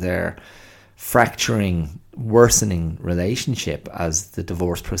through their fracturing, worsening relationship as the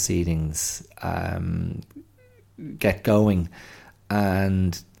divorce proceedings get going.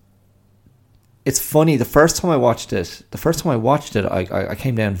 And it's funny, the first time I watched it, I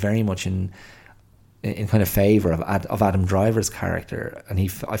came down very much in kind of favour of Adam Driver's character, and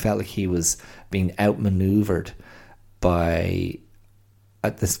I felt like he was being outmaneuvered by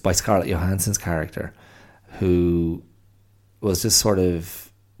Scarlett Johansson's character, who was just sort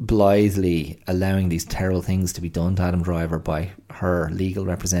of blithely allowing these terrible things to be done to Adam Driver by her legal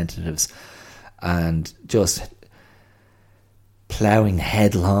representatives, and just ploughing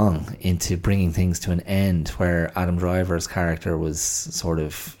headlong into bringing things to an end, where Adam Driver's character was sort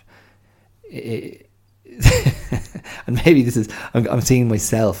of and maybe this is I'm seeing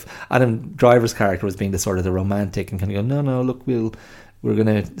myself. Adam Driver's character was being the sort of the romantic and kind of go, no, look, we're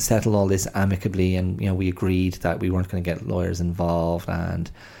going to settle all this amicably, and we agreed that we weren't going to get lawyers involved,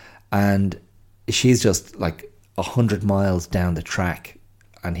 and she's just like 100 miles down the track,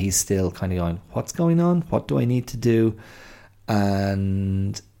 and he's still kind of going, what's going on? What do I need to do?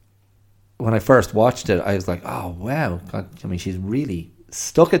 And when I first watched it, I was like, oh wow, God, I mean, she's really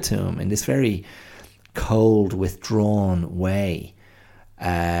stuck it to him in this very cold, withdrawn way.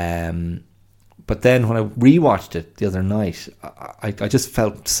 But then when I rewatched it the other night, I just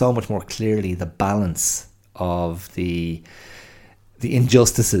felt so much more clearly the balance of the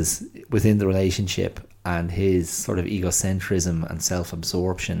injustices within the relationship and his sort of egocentrism and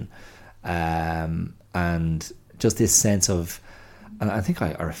self-absorption, and just this sense of, and I think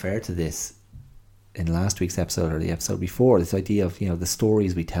I referred to this in last week's episode or the episode before, this idea of, the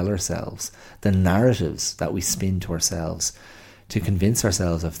stories we tell ourselves, the narratives that we spin to ourselves to convince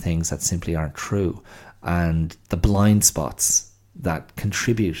ourselves of things that simply aren't true, and the blind spots that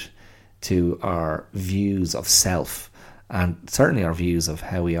contribute to our views of self, and certainly our views of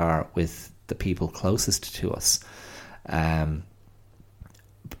how we are with the people closest to us.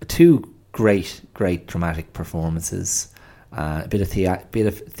 Two great dramatic performances, a bit of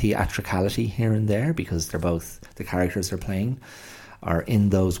theatricality here and there, because they're both, the characters they're playing are in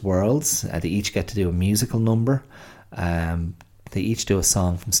those worlds. They each get to do a musical number. They each do a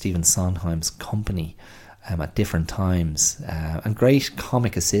song from Stephen Sondheim's Company at different times, and great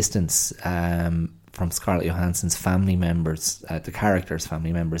comic assistance from Scarlett Johansson's family members, the characters'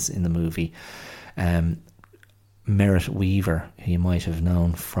 family members in the movie. Merritt Weaver, who you might have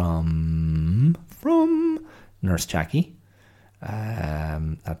known from Nurse Jackie,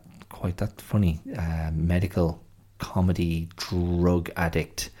 that funny medical comedy drug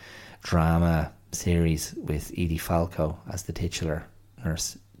addict drama series with Edie Falco as the titular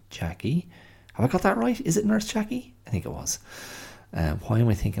Nurse Jackie. Have I got that right? Is it Nurse Jackie? I think it was. Why am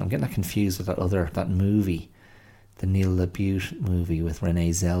I thinking? I'm getting that confused with that movie, the Neil LaBute movie with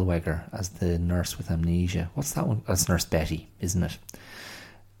Renee Zellweger as the nurse with amnesia. What's that one? That's Nurse Betty, isn't it?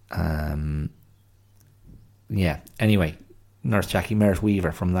 Yeah. Anyway, Nurse Jackie, Merritt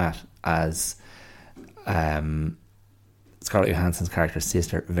Weaver from that as Scarlett Johansson's character's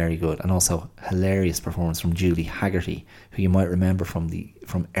sister, very good, and also hilarious performance from Julie Haggerty, who you might remember from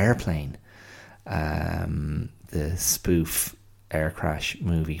Airplane, the spoof air crash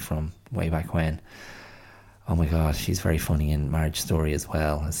movie from way back when. Oh my God, she's very funny in Marriage Story as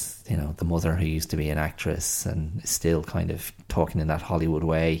well, as the mother who used to be an actress and is still kind of talking in that Hollywood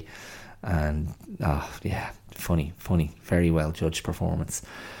way, and funny, very well judged performance.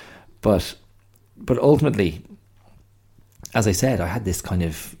 But ultimately, as I said, I had this kind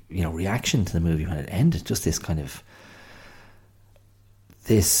of reaction to the movie when it ended, just this kind of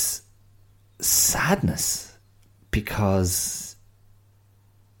this sadness, because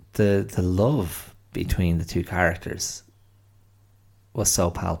the love between the two characters was so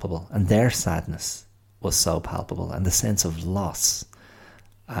palpable, and their sadness was so palpable, and the sense of loss.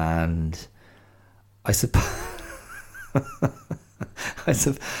 And I suppose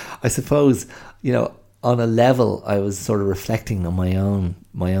on a level, I was sort of reflecting on my own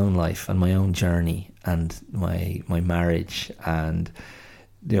life and my own journey and my marriage, and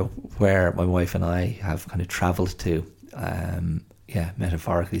where my wife and I have kind of travelled to,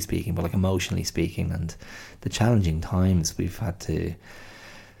 metaphorically speaking, but like emotionally speaking, and the challenging times we've had to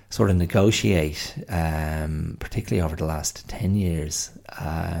sort of negotiate, particularly over the last 10 years.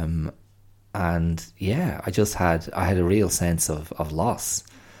 And yeah, I had a real sense of loss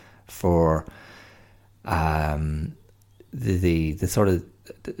for the sort of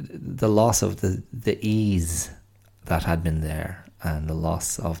the loss of the ease that had been there, and the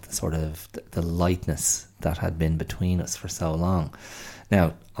loss of the sort of the lightness that had been between us for so long.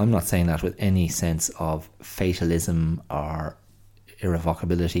 Now, I'm not saying that with any sense of fatalism or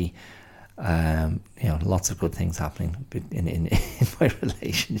irrevocability. Lots of good things happening in my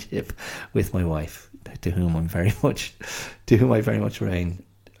relationship with my wife, to whom I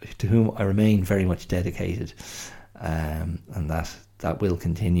remain very much dedicated, and that will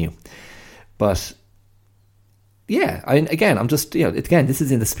continue. But yeah, I'm just this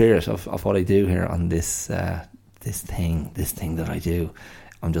is in the spirit of what I do here on this thing that I do.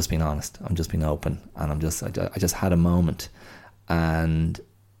 I'm just being honest. I'm just being open, and I just had a moment, and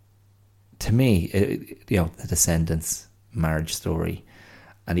to me, the Descendants, Marriage Story,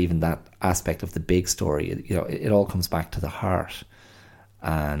 and even that aspect of the big story, it all comes back to the heart,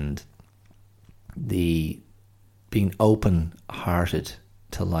 and the being open-hearted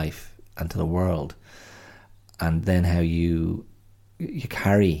to life and to the world, and then how you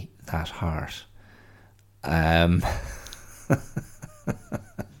carry that heart. And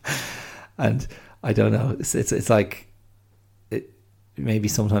I don't know, it's like, maybe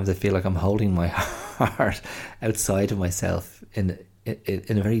sometimes I feel like I'm holding my heart outside of myself in a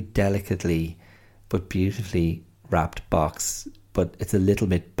very delicately but beautifully wrapped box but it's a little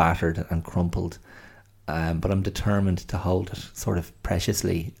bit battered and crumpled. But I'm determined to hold it sort of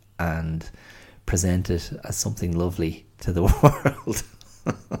preciously and present it as something lovely to the world.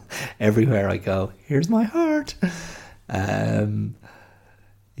 Everywhere I go, here's my heart.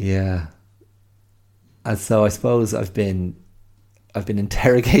 Yeah. And so I suppose I've been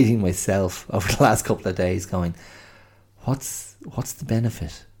interrogating myself over the last couple of days, going, what's the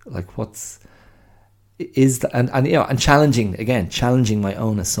benefit? Like, and challenging my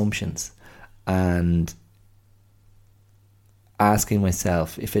own assumptions, and asking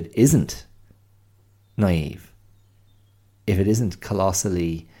myself if it isn't naive, if it isn't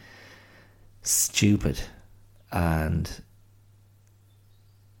colossally stupid and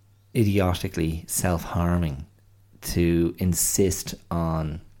idiotically self-harming to insist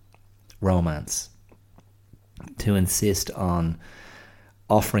on romance, to insist on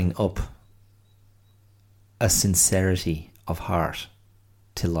offering up a sincerity of heart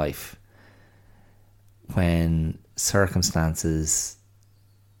to life when circumstances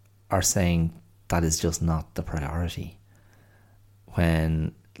are saying that is just not the priority,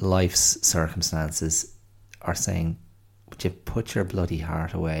 when life's circumstances are saying, would you put your bloody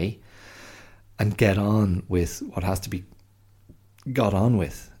heart away and get on with what has to be got on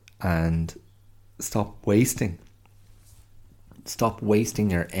with, and stop wasting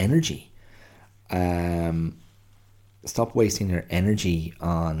your energy. Stop wasting your energy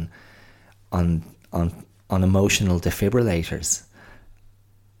on emotional defibrillators.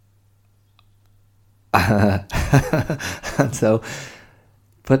 And so,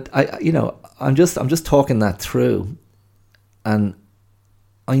 but I'm just talking that through, and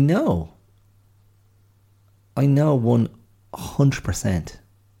I know 100%.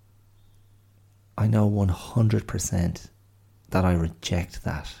 I know 100% that I reject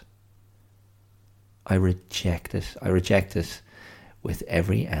that. I reject it. I reject it with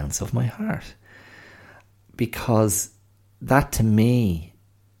every ounce of my heart, because that to me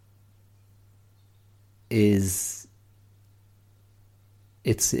is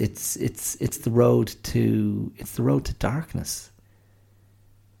it's the road to darkness.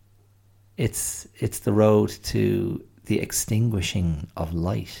 It's the road to the extinguishing of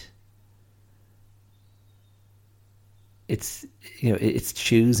light. It's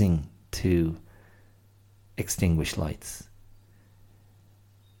choosing to extinguish lights.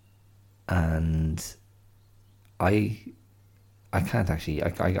 And I can't actually,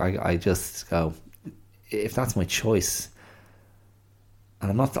 I just go, if that's my choice,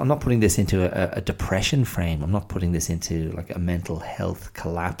 and I'm not putting this into a depression frame, I'm not putting this into like a mental health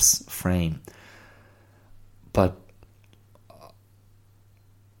collapse frame, but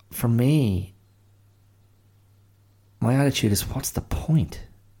for me, my attitude is, what's the point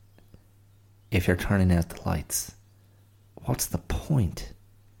if you're turning out the lights? What's the point?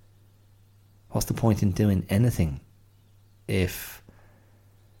 What's the point in doing anything if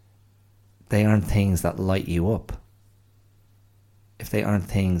they aren't things that light you up? If they aren't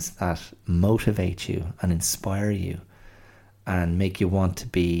things that motivate you and inspire you and make you want to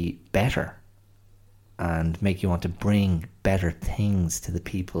be better and make you want to bring better things to the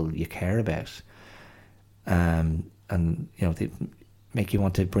people you care about, and they make you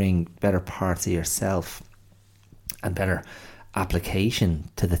want to bring better parts of yourself and better application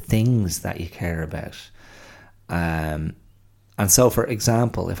to the things that you care about. And so, for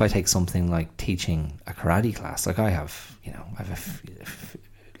example, if I take something like teaching a karate class, like I have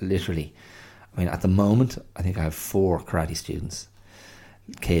literally, I mean, at the moment, I think I have 4 karate students,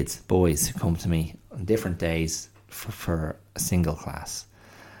 kids, boys, who come to me on different days for a single class.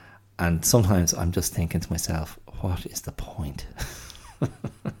 And sometimes I'm just thinking to myself, what is the point?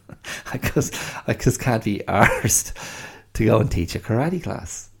 I just can't be arsed to go and teach a karate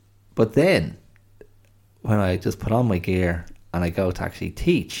class. But then, when I just put on my gear and I go to actually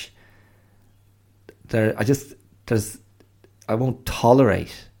teach, I won't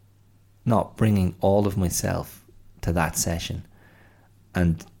tolerate not bringing all of myself to that session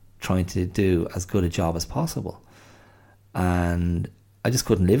and trying to do as good a job as possible. And I just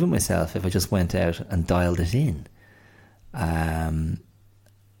couldn't live with myself if I just went out and dialed it in. And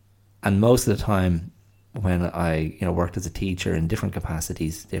most of the time when I worked as a teacher in different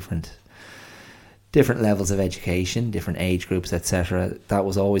capacities, different levels of education, different age groups, etc., that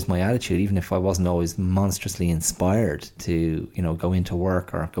was always my attitude, even if I wasn't always monstrously inspired to go into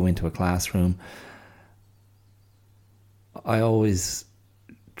work or go into a classroom. I always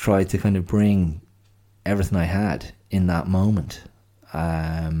tried to kind of bring everything I had in that moment.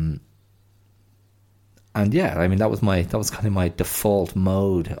 And yeah, I mean, that was kind of my default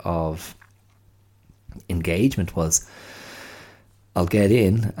mode of engagement, was I'll get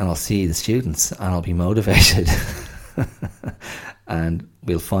in and I'll see the students and I'll be motivated and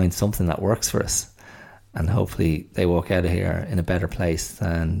we'll find something that works for us. And hopefully they walk out of here in a better place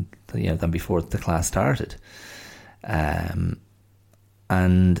than before the class started. And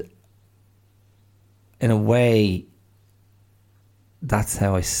in a way, that's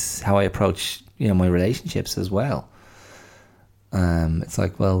how I approach my relationships as well. It's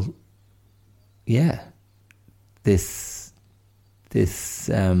like, well, yeah, this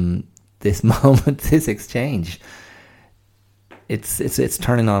moment, this exchange, it's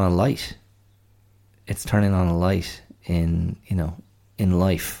turning on a light. It's turning on a light in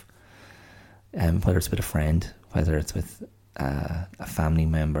life, whether it's with a friend, whether it's with a family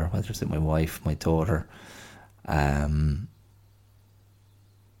member, whether it's with my wife, my daughter.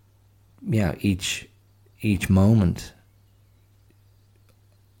 Each moment,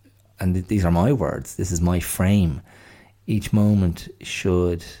 and these are my words, this is my frame, each moment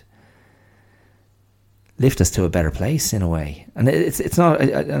should lift us to a better place in a way. And it's not,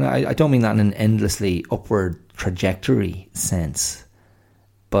 I don't mean that in an endlessly upward trajectory sense,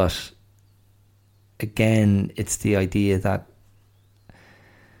 but again, it's the idea that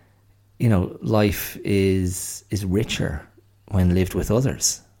life is richer when lived with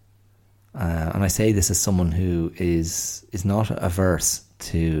others. And I say this as someone who is not averse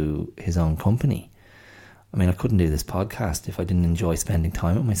to his own company. I mean, I couldn't do this podcast if I didn't enjoy spending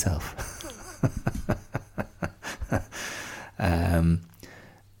time with myself.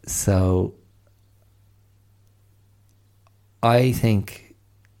 So I think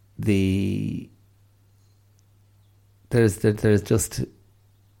there's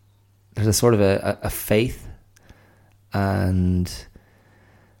a sort of a faith and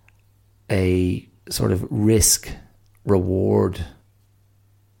a sort of risk reward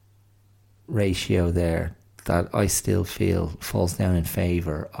ratio there that I still feel falls down in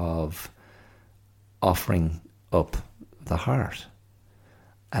favour of offering up the heart.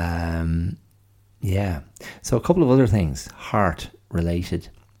 So a couple of other things, heart related.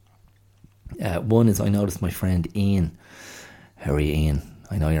 One is I noticed my friend Ian. How are you, Ian?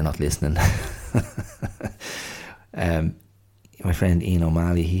 I know you're not listening. My friend Ian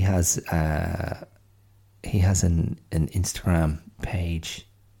O'Malley, he has an Instagram page.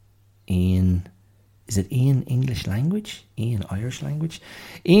 Ian, is it Ian English language? Ian Irish language?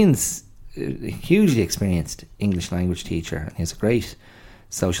 Ian's a hugely experienced English language teacher, and he has a great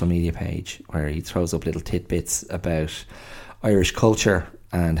social media page where he throws up little tidbits about Irish culture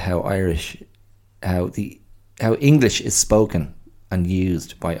and how English is spoken and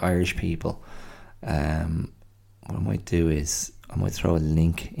used by Irish people. What I might do is I might throw a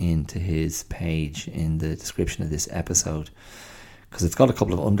link into his page in the description of this episode, because it's got a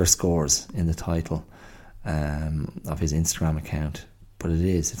couple of underscores in the title of his Instagram account. But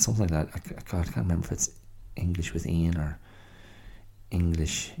it's something like that. I can't remember if it's English with Ian or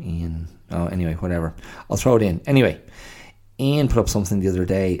English Ian. Oh, anyway, whatever. I'll throw it in. Anyway, Ian put up something the other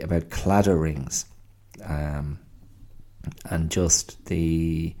day about claddagh rings. And just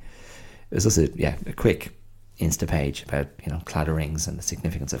it was just a quick Insta page about claddagh rings and the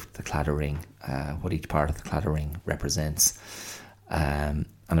significance of the claddagh ring, what each part of the claddagh ring represents, and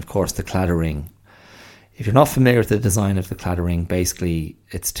of course the claddagh ring. If you're not familiar with the design of the claddagh ring, basically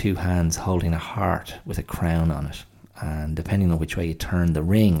it's two hands holding a heart with a crown on it, and depending on which way you turn the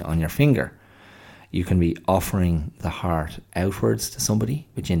ring on your finger, you can be offering the heart outwards to somebody,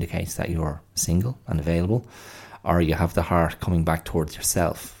 which indicates that you're single and available, or you have the heart coming back towards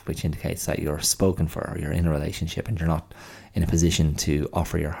yourself, which indicates that you're spoken for, or you're in a relationship and you're not in a position to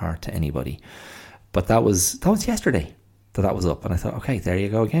offer your heart to anybody. But that was yesterday that was up, and I thought, okay, there you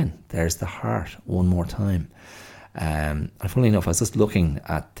go again. There's the heart one more time. And funnily enough, I was just looking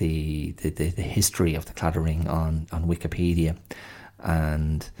at the history of the claddagh ring on Wikipedia,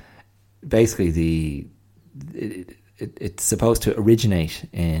 and basically it's supposed to originate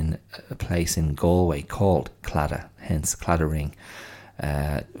in a place in Galway called Claddagh, hence claddagh ring,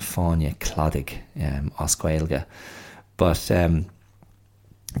 Fáinne Claddagh, Oscailga. But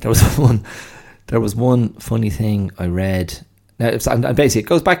there was one funny thing I read. Now, and basically, it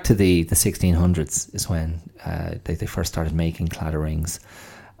goes back to the 1600s is when they first started making claddagh rings.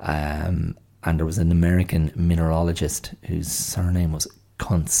 And there was an American mineralogist whose surname was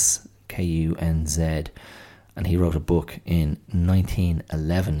Kunz, Kunz, and he wrote a book in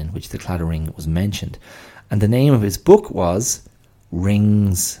 1911 in which the claddagh ring was mentioned. And the name of his book was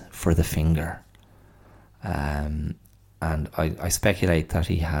Rings for the Finger. And I speculate that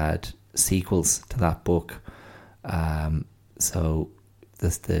he had sequels to that book. So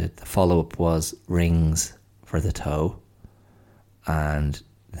the follow-up was Rings for the Toe, and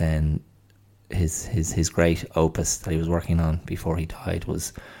then his great opus that he was working on before he died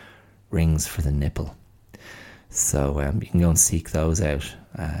was Rings for the Nipple. So you can go and seek those out,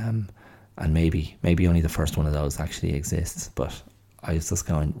 and maybe only the first one of those actually exists. But I was just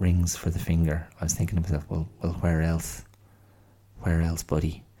going, Rings for the Finger. I was thinking to myself, well, where else? Where else,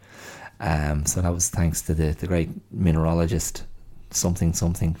 buddy? So that was thanks to the great mineralogist, something,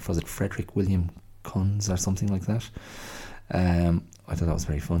 was it Frederick William Kunz or something like that? I thought that was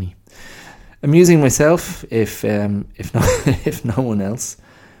very funny. Amusing myself, if no if no one else.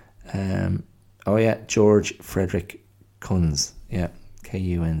 George Frederick Kunz,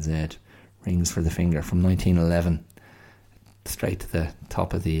 Kunz, Rings for the Finger from 1911, straight to the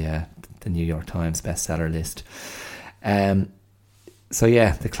top of the New York Times bestseller list. The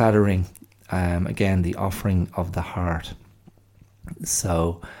clattering, again, the offering of the heart.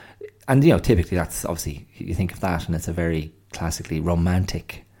 So, and typically that's obviously, you think of that and it's a very classically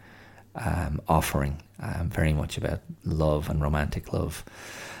romantic offering, very much about love and romantic love.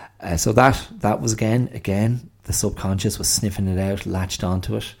 So that was again the subconscious was sniffing it out, latched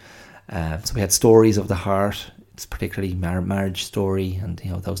onto it. So we had stories of the heart. It's particularly marriage story, and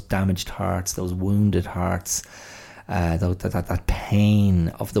those damaged hearts, those wounded hearts, that pain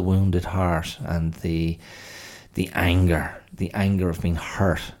of the wounded heart, and the anger of being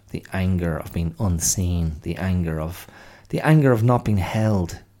hurt, the anger of being unseen, the anger of not being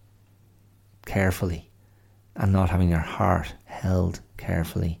held carefully, and not having your heart held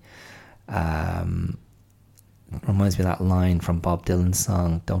carefully. Reminds me of that line from Bob Dylan's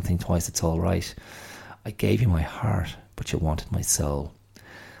song, Don't Think Twice, It's All Right. I gave you my heart, but you wanted my soul.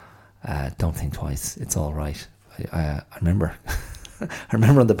 Don't think twice, it's all right. I remember I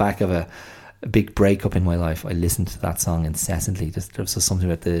remember on the back of a big breakup in my life, I listened to that song incessantly. There was just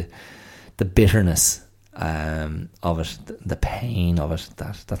something about the bitterness of it, the pain of it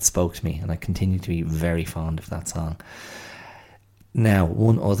that spoke to me, and I continue to be very fond of that song. Now,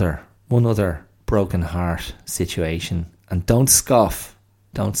 one other broken heart situation, and don't scoff,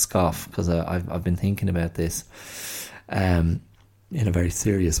 because I've been thinking about this in a very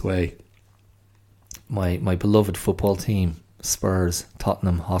serious way. My beloved football team, Spurs,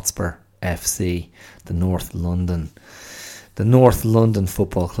 Tottenham Hotspur FC, the North London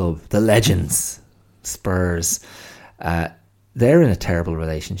Football Club, the legends, Spurs, they're in a terrible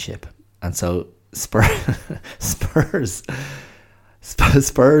relationship, and so Spurs'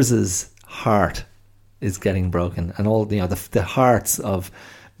 heart is getting broken, and all the hearts of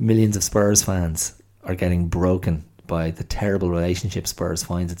millions of Spurs fans are getting broken by the terrible relationship Spurs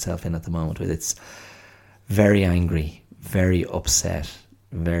finds itself in at the moment, with its very angry, very upset,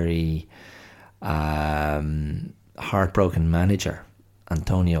 very heartbroken manager,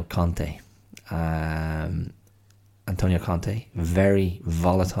 Antonio Conte. Very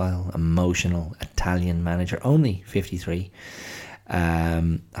volatile, emotional Italian manager, only 53,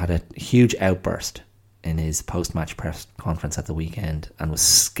 had a huge outburst in his post-match press conference at the weekend, and was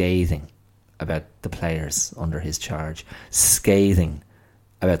scathing about the players under his charge, scathing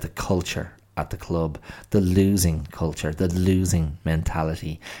about the culture at the club, the losing culture, the losing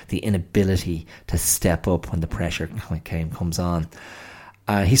mentality, the inability to step up when the pressure comes on.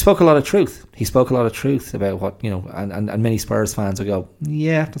 He spoke a lot of truth. He spoke a lot of truth about what, and many Spurs fans would go,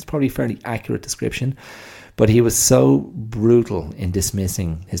 yeah, that's probably a fairly accurate description. But he was so brutal in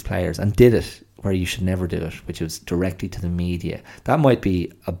dismissing his players, and did it where you should never do it, which was directly to the media. That might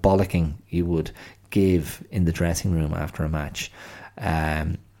be a bollocking you would give in the dressing room after a match.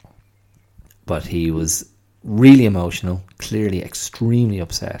 But he was really emotional, clearly extremely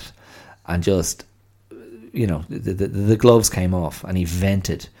upset, and just, the gloves came off, and he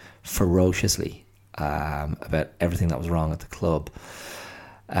vented ferociously about everything that was wrong at the club,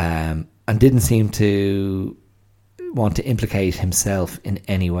 and didn't seem to want to implicate himself in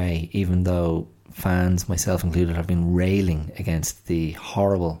any way, even though fans, myself included, have been railing against the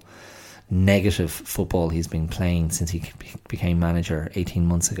horrible, negative football he's been playing since he became manager 18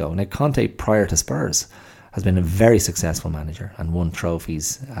 months ago. Now, Conte, prior to Spurs, has been a very successful manager and won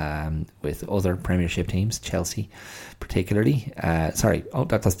trophies with other Premiership teams, Chelsea particularly. That's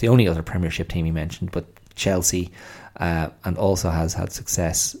the only other Premiership team he mentioned, but Chelsea, and also has had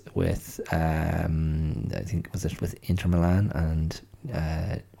success with, I think, was it with Inter Milan, and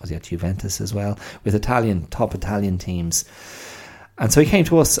was he at Juventus as well, with top Italian teams. And so he came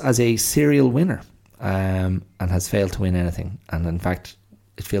to us as a serial winner, and has failed to win anything. And in fact,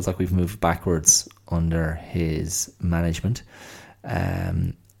 it feels like we've moved backwards under his management.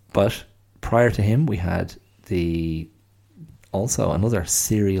 But prior to him, we had also another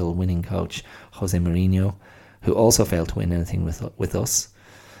serial winning coach, Jose Mourinho, who also failed to win anything with us.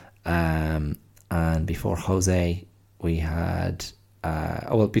 And before Jose, we had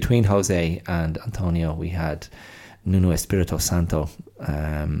between Jose and Antonio, we had Nuno Espirito Santo,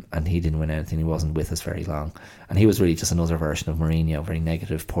 and he didn't win anything. He wasn't with us very long, and he was really just another version of Mourinho, very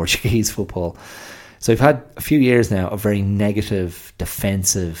negative Portuguese football. So we've had a few years now of very negative,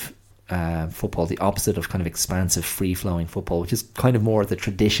 defensive football, the opposite of kind of expansive, free-flowing football, which is kind of more the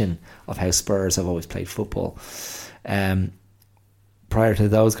tradition of how Spurs have always played football. Prior to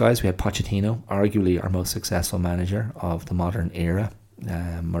those guys, we had Pochettino, arguably our most successful manager of the modern era,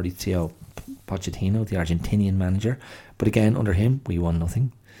 Mauricio Pochettino, the Argentinian manager. But again, under him, we won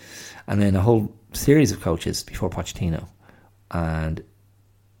nothing. And then a whole series of coaches before Pochettino. And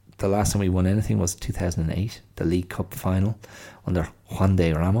the last time we won anything was 2008, the League Cup final under Juan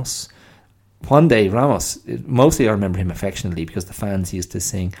de Ramos. Juan de Ramos, mostly I remember him affectionately because the fans used to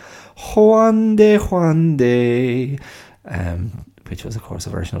sing Juan de, which was of course a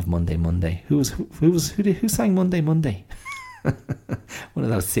version of Monday Monday. Who sang Monday Monday? One of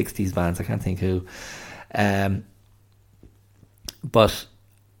those 60s bands, I can't think who. But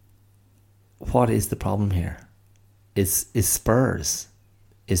what is the problem here? Is Spurs,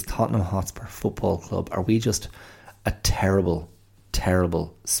 is Tottenham Hotspur Football Club, are we just a terrible,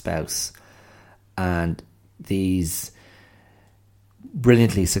 terrible spouse? And these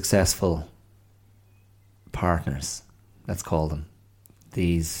brilliantly successful partners, let's call them,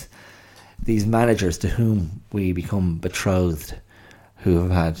 these managers to whom we become betrothed, who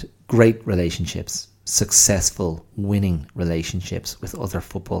have had great relationships, successful winning relationships with other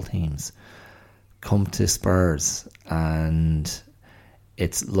football teams, come to Spurs and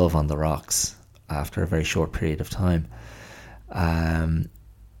it's love on the rocks after a very short period of time.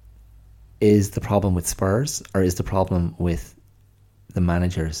 Is the problem with Spurs, or is the problem with the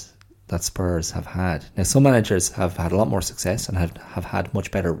managers that Spurs have had? Now, some managers have had a lot more success and have had much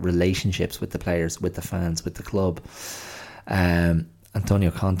better relationships with the players, with the fans, with the club.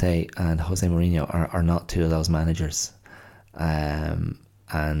 Antonio Conte and Jose Mourinho are not two of those managers. And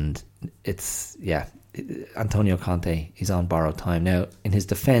it's, Antonio Conte, he's on borrowed time. Now, in his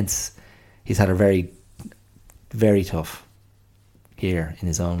defence, he's had a very, very tough year in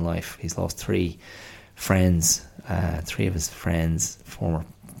his own life. He's lost three of his friends, former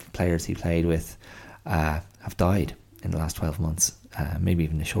players he played with, have died in the last 12 months, maybe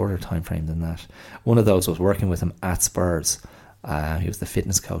even a shorter time frame than that. One of those was working with him at Spurs. He was the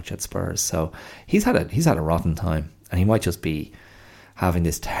fitness coach at Spurs, so he's had a rotten time, and he might just be having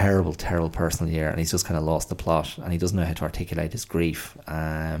this terrible, terrible personal year, and he's just kind of lost the plot, and he doesn't know how to articulate his grief,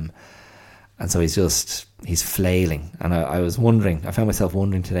 and so he's flailing. And I found myself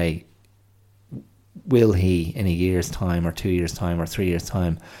wondering today, will he in a year's time or 2 years' time or 3 years'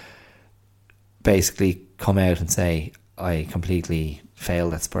 time basically come out and say, I completely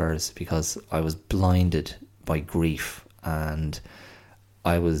failed at Spurs because I was blinded by grief and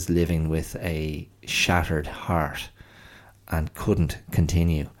I was living with a shattered heart and couldn't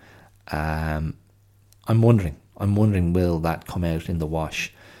continue. I'm wondering, will that come out in the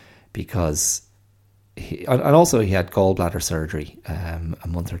wash? Because he had gallbladder surgery a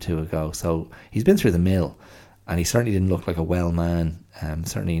month or two ago, so he's been through the mill, and he certainly didn't look like a well man.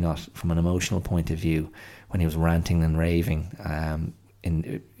 Certainly not from an emotional point of view when he was ranting and raving,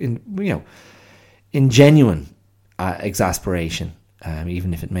 in genuine exasperation,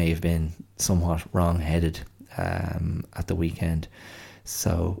 even if it may have been somewhat wrong-headed at the weekend.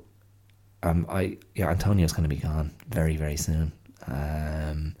 So Antonio's going to be gone very, very soon.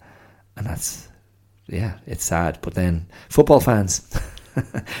 And that's, it's sad. But then football fans,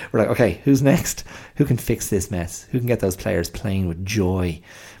 we're like, okay, who's next? Who can fix this mess? Who can get those players playing with joy,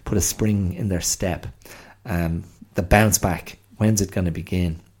 put a spring in their step? The bounce back, when's it going to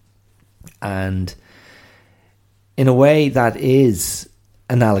begin? And in a way that is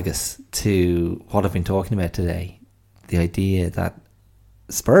analogous to what I've been talking about today, the idea that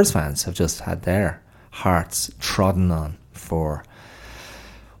Spurs fans have just had their hearts trodden on for,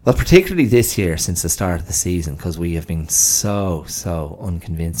 well, particularly this year since the start of the season, because we have been so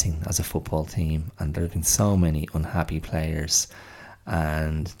unconvincing as a football team, and there have been so many unhappy players,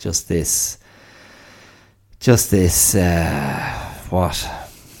 and just this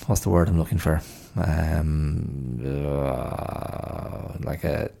what's the word I'm looking for?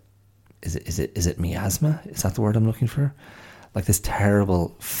 Is it miasma? Is that the word I'm looking for? Like this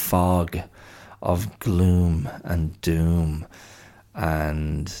terrible fog of gloom and doom,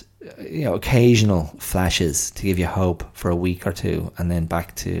 and occasional flashes to give you hope for a week or two, and then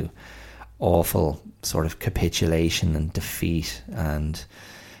back to awful sort of capitulation and defeat and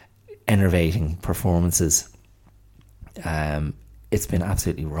enervating performances. It's been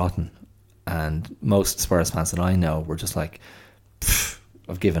absolutely rotten. And most Spurs fans that I know were just like,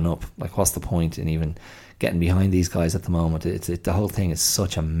 I've given up. Like, what's the point in even getting behind these guys at the moment? The whole thing is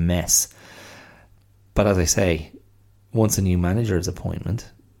such a mess. But as I say, once a new manager is appointed,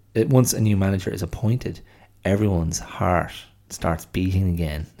 everyone's heart starts beating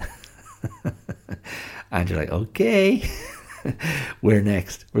again. And you're like, okay, we're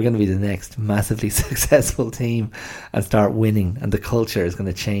next. We're going to be the next massively successful team and start winning, and the culture is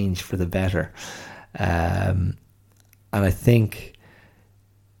going to change for the better. And I think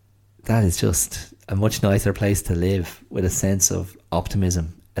that is just a much nicer place to live, with a sense of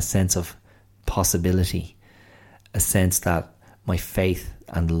optimism, a sense of possibility, a sense that my faith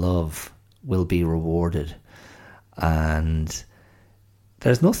and love will be rewarded. And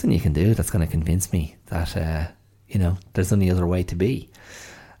there's nothing you can do that's going to convince me that, there's any other way to be.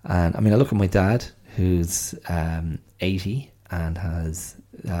 And I mean, I look at my dad, who's 80 and has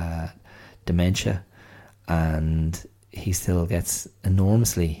dementia, and he still gets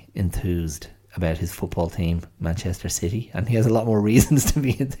enormously enthused about his football team, Manchester City, and he has a lot more reasons to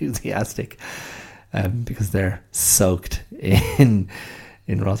be enthusiastic, because they're soaked in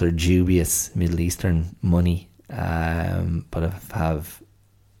rather dubious Middle Eastern money, but have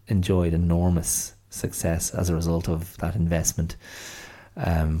enjoyed enormous success as a result of that investment,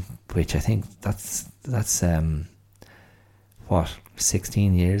 which I think that's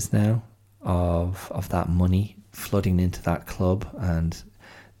 16 years now of that money flooding into that club, and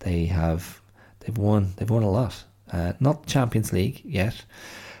they've won a lot. Not Champions League yet,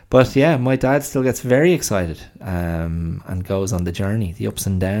 but yeah, my dad still gets very excited, and goes on the journey, the ups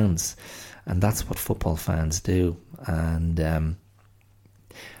and downs, and that's what football fans do. And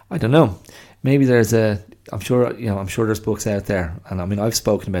I don't know, maybe I'm sure there's books out there, and I mean, I've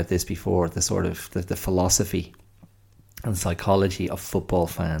spoken about this before, the sort of the philosophy and psychology of football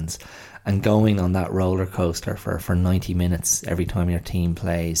fans, and going on that roller coaster for 90 minutes every time your team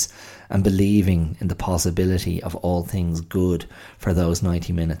plays, and believing in the possibility of all things good for those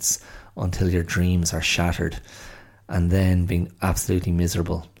 90 minutes until your dreams are shattered, and then being absolutely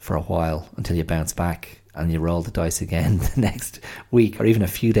miserable for a while until you bounce back and you roll the dice again the next week, or even a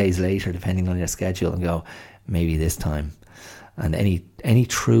few days later, depending on your schedule, and go, maybe this time. And any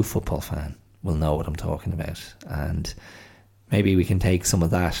true football fan will know what I'm talking about. And maybe we can take some of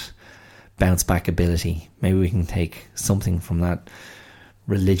that bounce back ability, maybe we can take something from that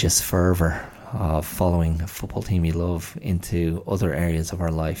religious fervour of following a football team you love into other areas of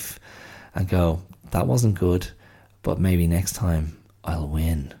our life, and go, that wasn't good, but maybe next time I'll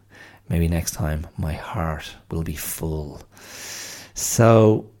win. Maybe next time my heart will be full.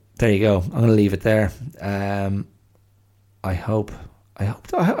 So there you go. I'm going to leave it there. I hope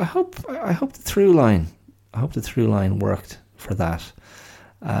the through line worked for that.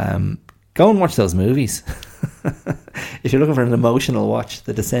 Go and watch those movies. If you're looking for an emotional watch,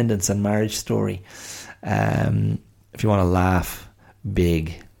 The Descendants and Marriage Story. If you want to laugh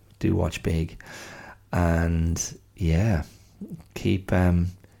big, do watch Big. And yeah, keep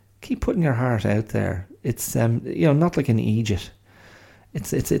putting your heart out there. It's not like an Egypt.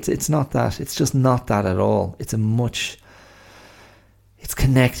 It's not that. It's just not that at all. It's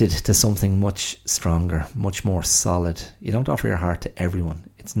connected to something much stronger, much more solid. You don't offer your heart to everyone.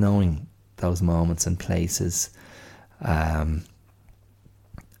 It's knowing those moments and places, and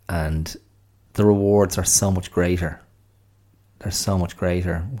the rewards are so much greater. They're so much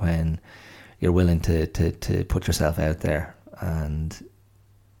greater when you're willing to put yourself out there and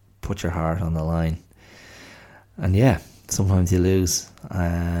put your heart on the line. And yeah, sometimes you lose,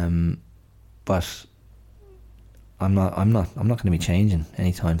 but I'm not going to be changing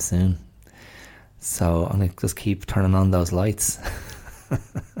anytime soon. So I'm going to just keep turning on those lights,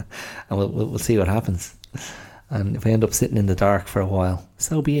 and we'll see what happens. And if I end up sitting in the dark for a while,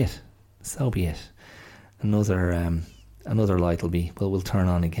 so be it. Another light will turn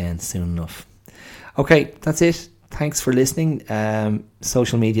on again soon enough. Okay, that's it. Thanks for listening.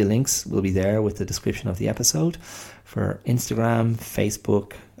 Social media links will be there with the description of the episode for Instagram,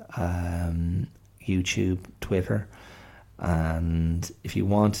 Facebook, YouTube, Twitter. And if you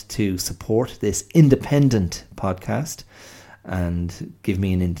want to support this independent podcast and give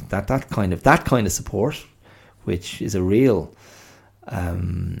me that kind of support, which is a real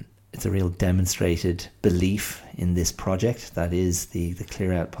demonstrated belief in this project that is the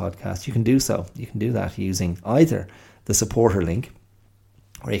Clear Out podcast, you can do so. You can do that using either the supporter link,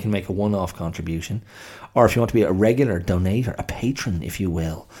 or you can make a one-off contribution, or if you want to be a regular donator, a patron, if you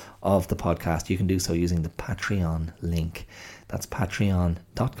will, of the podcast, you can do so using the Patreon link. That's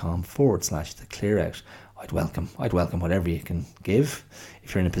patreon.com/the Clear Out. I'd welcome whatever you can give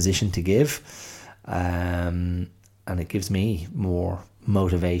if you're in a position to give, and it gives me more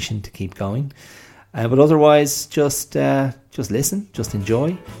motivation to keep going. But otherwise, just listen, just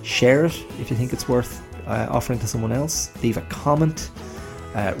enjoy, share it if you think it's worth offering to someone else. Leave a comment,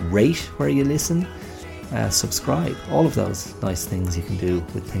 rate where you listen, subscribe. All of those nice things you can do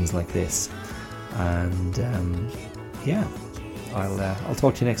with things like this. And I'll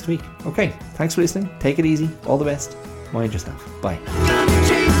talk to you next week. Okay, thanks for listening. Take it easy. All the best. Mind yourself. Bye.